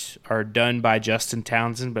art are done by Justin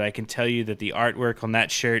Townsend, but I can tell you that the artwork on that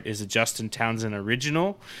shirt is a Justin Townsend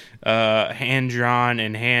original, hand-drawn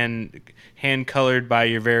and hand-colored by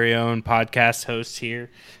your very own podcast host here.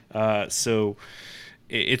 So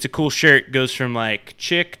it's a cool shirt. Goes from like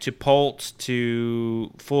chick to poult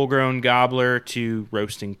to full-grown gobbler to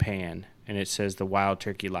roasting pan, and it says the Wild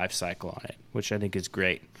Turkey Life Cycle on it, which I think is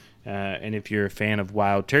great. And if you're a fan of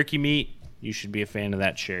wild turkey meat, you should be a fan of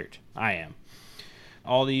that shirt. I am.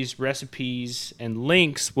 All these recipes and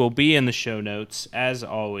links will be in the show notes, as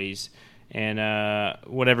always. And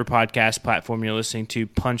whatever podcast platform you're listening to,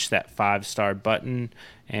 punch that 5-star button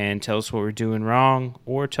and tell us what we're doing wrong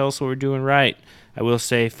or tell us what we're doing right. I will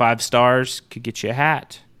say 5 stars could get you a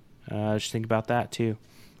hat. Just think about that, too.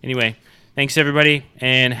 Anyway, thanks, everybody,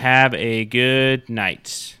 and have a good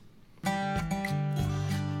night.